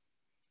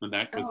 And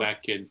that, because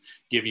that can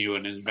give you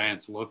an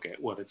advanced look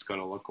at what it's going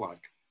to look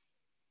like.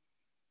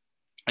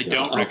 I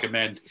don't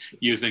recommend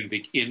using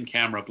the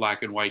in-camera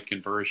black and white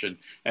conversion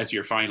as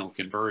your final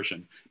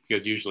conversion,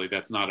 because usually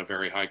that's not a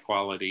very high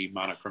quality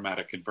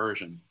monochromatic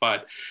conversion.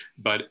 But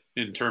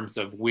in terms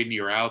of when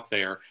you're out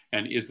there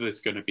and is this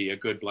going to be a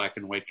good black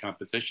and white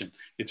composition,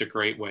 it's a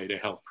great way to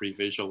help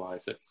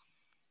pre-visualize it.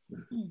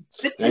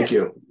 Thank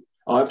you.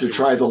 I'll have to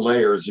try the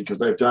layers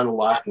because I've done a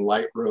lot in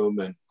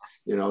Lightroom and,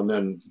 you know, and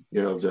then,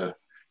 you know, the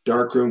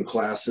darkroom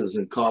classes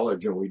in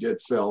college and we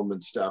did film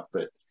and stuff,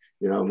 but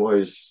you know, I'm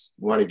always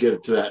want to get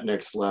it to that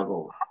next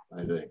level,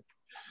 I think.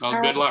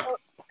 Well, good luck.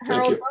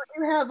 Harold, don't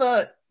you have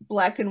a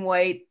black and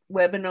white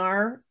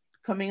webinar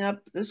coming up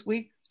this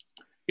week?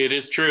 It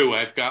is true.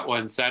 I've got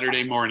one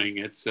Saturday morning.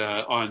 It's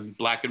on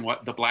black and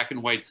white, the black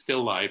and white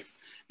still life.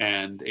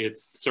 And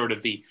it's sort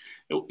of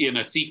in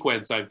a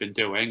sequence I've been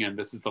doing, and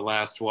this is the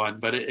last one,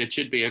 but it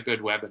should be a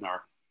good webinar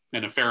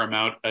and a fair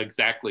amount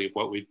exactly of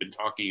what we've been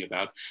talking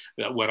about.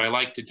 What I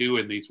like to do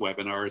in these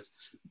webinars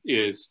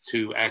is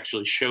to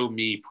actually show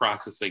me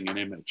processing an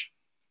image,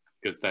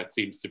 because that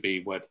seems to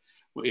be what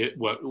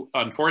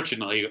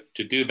unfortunately,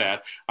 to do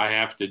that, I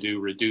have to do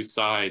reduced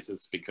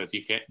sizes because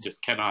you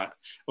cannot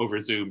over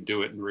zoom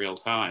do it in real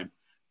time.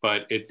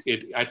 But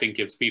it I think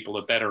gives people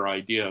a better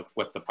idea of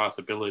what the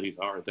possibilities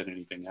are than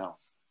anything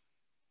else.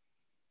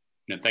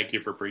 And thank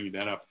you for bringing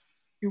that up.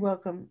 You're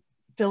welcome.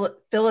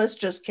 Phyllis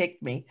just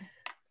kicked me.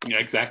 Yeah,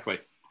 exactly.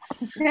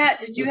 Pat,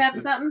 did you have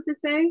something to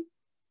say?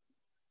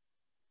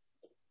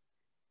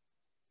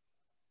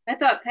 I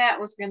thought Pat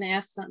was going to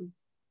ask something.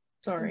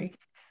 Sorry.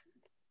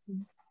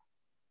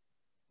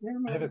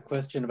 I have a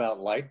question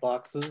about light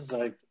boxes.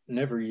 I've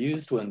never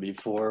used one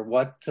before.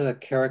 What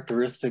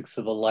characteristics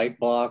of a light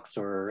box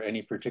or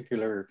any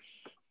particular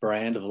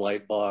brand of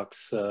light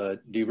box do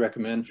you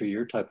recommend for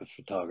your type of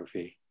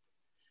photography?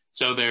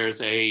 So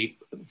there's a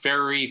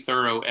very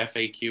thorough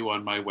FAQ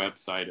on my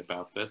website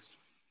about this.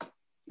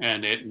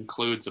 And it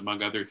includes,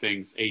 among other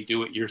things, a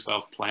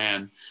do-it-yourself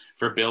plan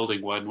for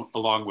building one,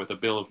 along with a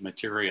bill of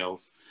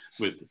materials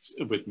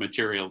with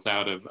materials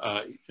out of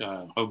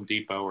Home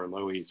Depot or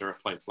Lowe's or a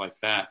place like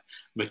that,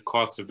 with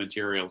cost of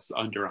materials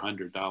under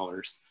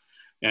 $100.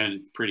 And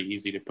it's pretty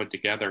easy to put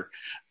together.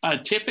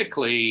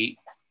 Typically,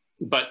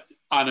 but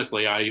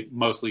honestly, I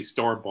mostly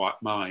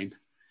store-bought mine.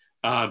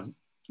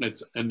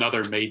 It's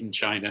another made in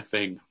China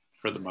thing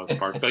for the most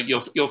part, but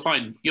you'll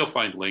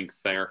find links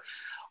there.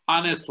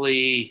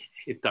 Honestly,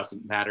 it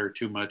doesn't matter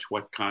too much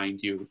what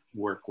kind you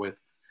work with.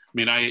 I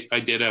mean, I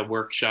did a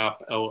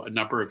workshop a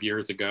number of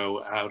years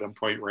ago out on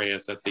Point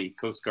Reyes at the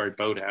Coast Guard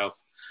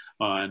Boathouse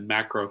on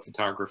macro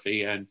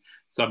photography, and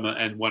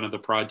one of the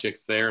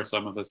projects there,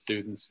 some of the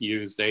students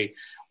used a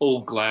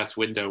old glass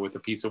window with a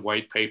piece of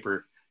white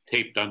paper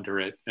taped under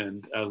it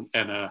and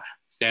a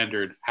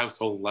standard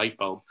household light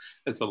bulb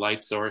as the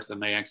light source,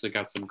 and they actually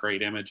got some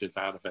great images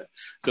out of it.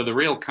 So the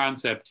real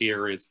concept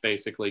here is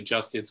basically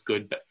just it's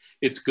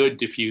good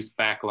diffuse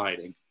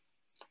backlighting.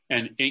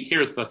 And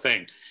here's the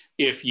thing: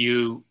 if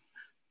you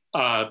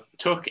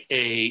took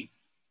a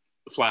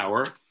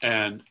flower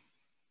and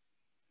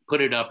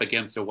put it up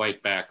against a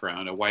white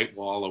background, a white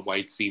wall, a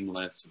white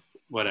seamless,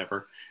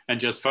 whatever,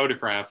 and just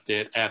photographed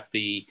it at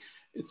the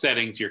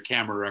settings your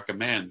camera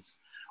recommends,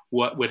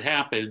 what would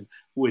happen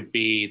would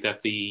be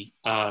that the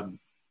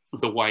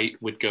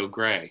white would go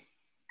gray,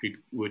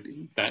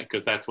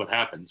 because that's what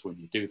happens when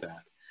you do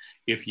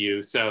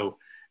that. So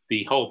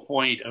the whole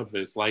point of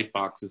this light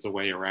box is a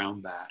way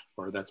around that,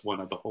 or that's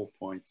one of the whole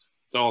points.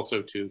 It's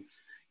also to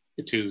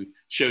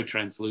show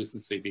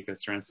translucency, because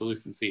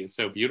translucency is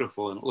so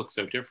beautiful and it looks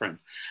so different.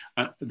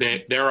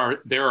 There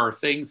are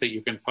things that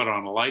you can put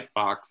on a light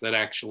box that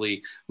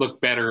actually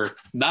look better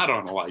not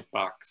on a light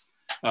box.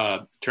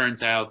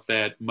 Turns out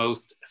that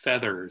most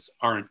feathers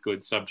aren't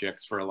good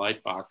subjects for a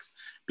light box,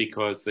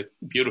 because the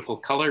beautiful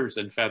colors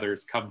in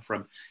feathers come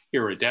from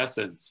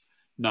iridescence,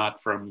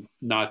 not from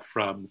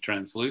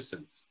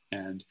translucence,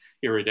 and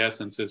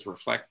iridescence is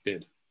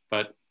reflected.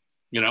 But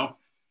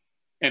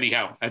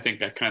anyhow, I think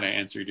that kind of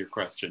answered your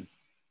question.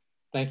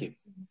 Thank you.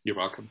 You're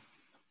welcome.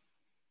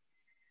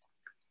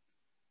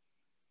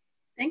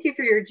 Thank you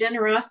for your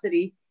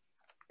generosity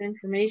of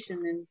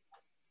information and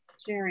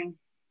sharing.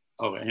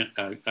 Oh,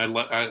 I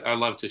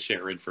love to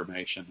share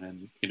information,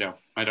 and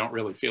I don't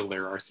really feel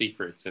there are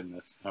secrets in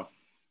this.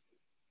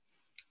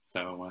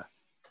 So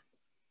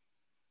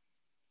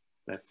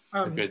that's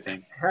a good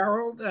thing.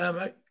 Harold,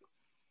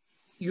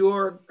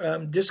 your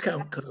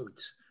discount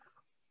codes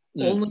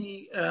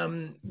only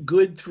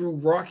good through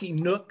Rocky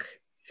Nook.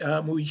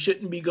 We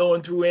shouldn't be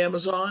going through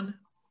Amazon.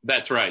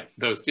 That's right.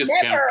 Those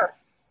discount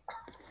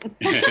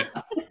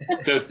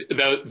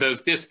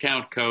those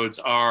discount codes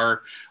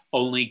are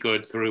only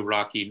good through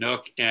Rocky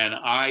Nook. And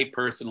I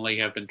personally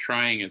have been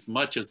trying as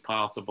much as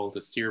possible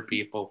to steer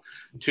people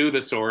to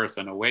the source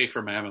and away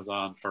from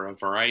Amazon for a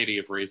variety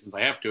of reasons.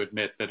 I have to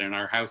admit that in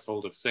our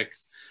household of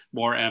 6,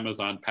 more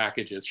Amazon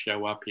packages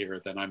show up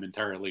here than I'm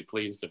entirely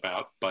pleased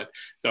about. But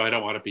so I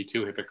don't want to be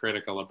too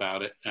hypocritical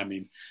about it. I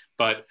mean,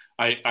 but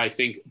I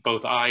think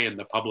both I and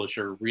the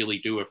publisher really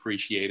do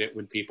appreciate it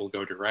when people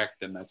go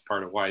direct, and that's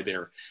part of why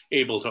they're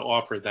able to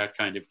offer that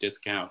kind of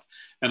discount.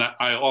 And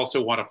I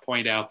also want to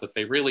point out that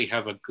they really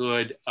have a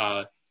good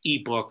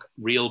ebook,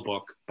 real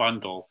book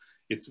bundle.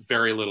 It's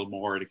very little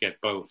more to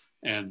get both.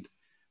 And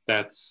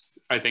that's,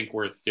 I think,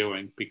 worth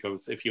doing,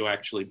 because if you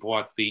actually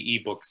bought the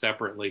ebook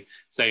separately,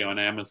 say on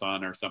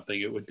Amazon or something,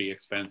 it would be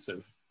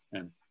expensive.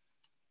 And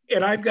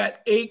I've got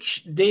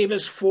H.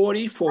 Davis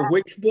 40 for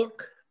which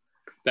book?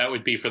 That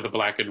would be for the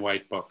black and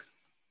white book.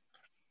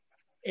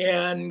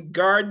 And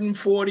Garden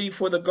 40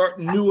 for the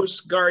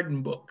newest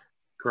garden book.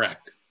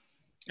 Correct.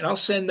 And I'll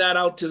send that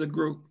out to the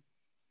group.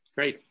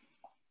 Great.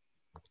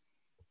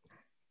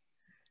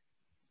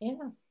 Yeah.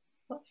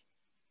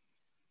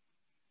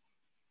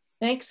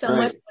 Thanks so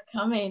much for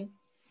coming.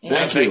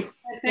 Thank you.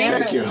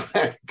 Thank you.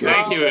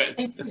 Thank you.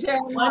 It's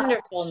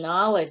wonderful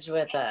knowledge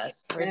with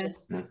us. We're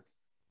just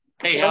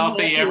stay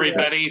healthy,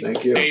 everybody.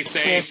 Stay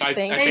safe. Yes,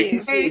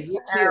 thank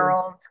you,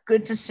 Harold.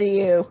 Good to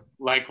see you.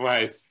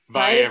 Likewise.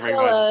 Bye,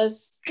 everyone.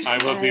 I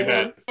will do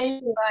that.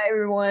 Bye,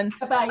 everyone.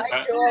 Bye.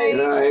 Bye,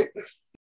 Good night.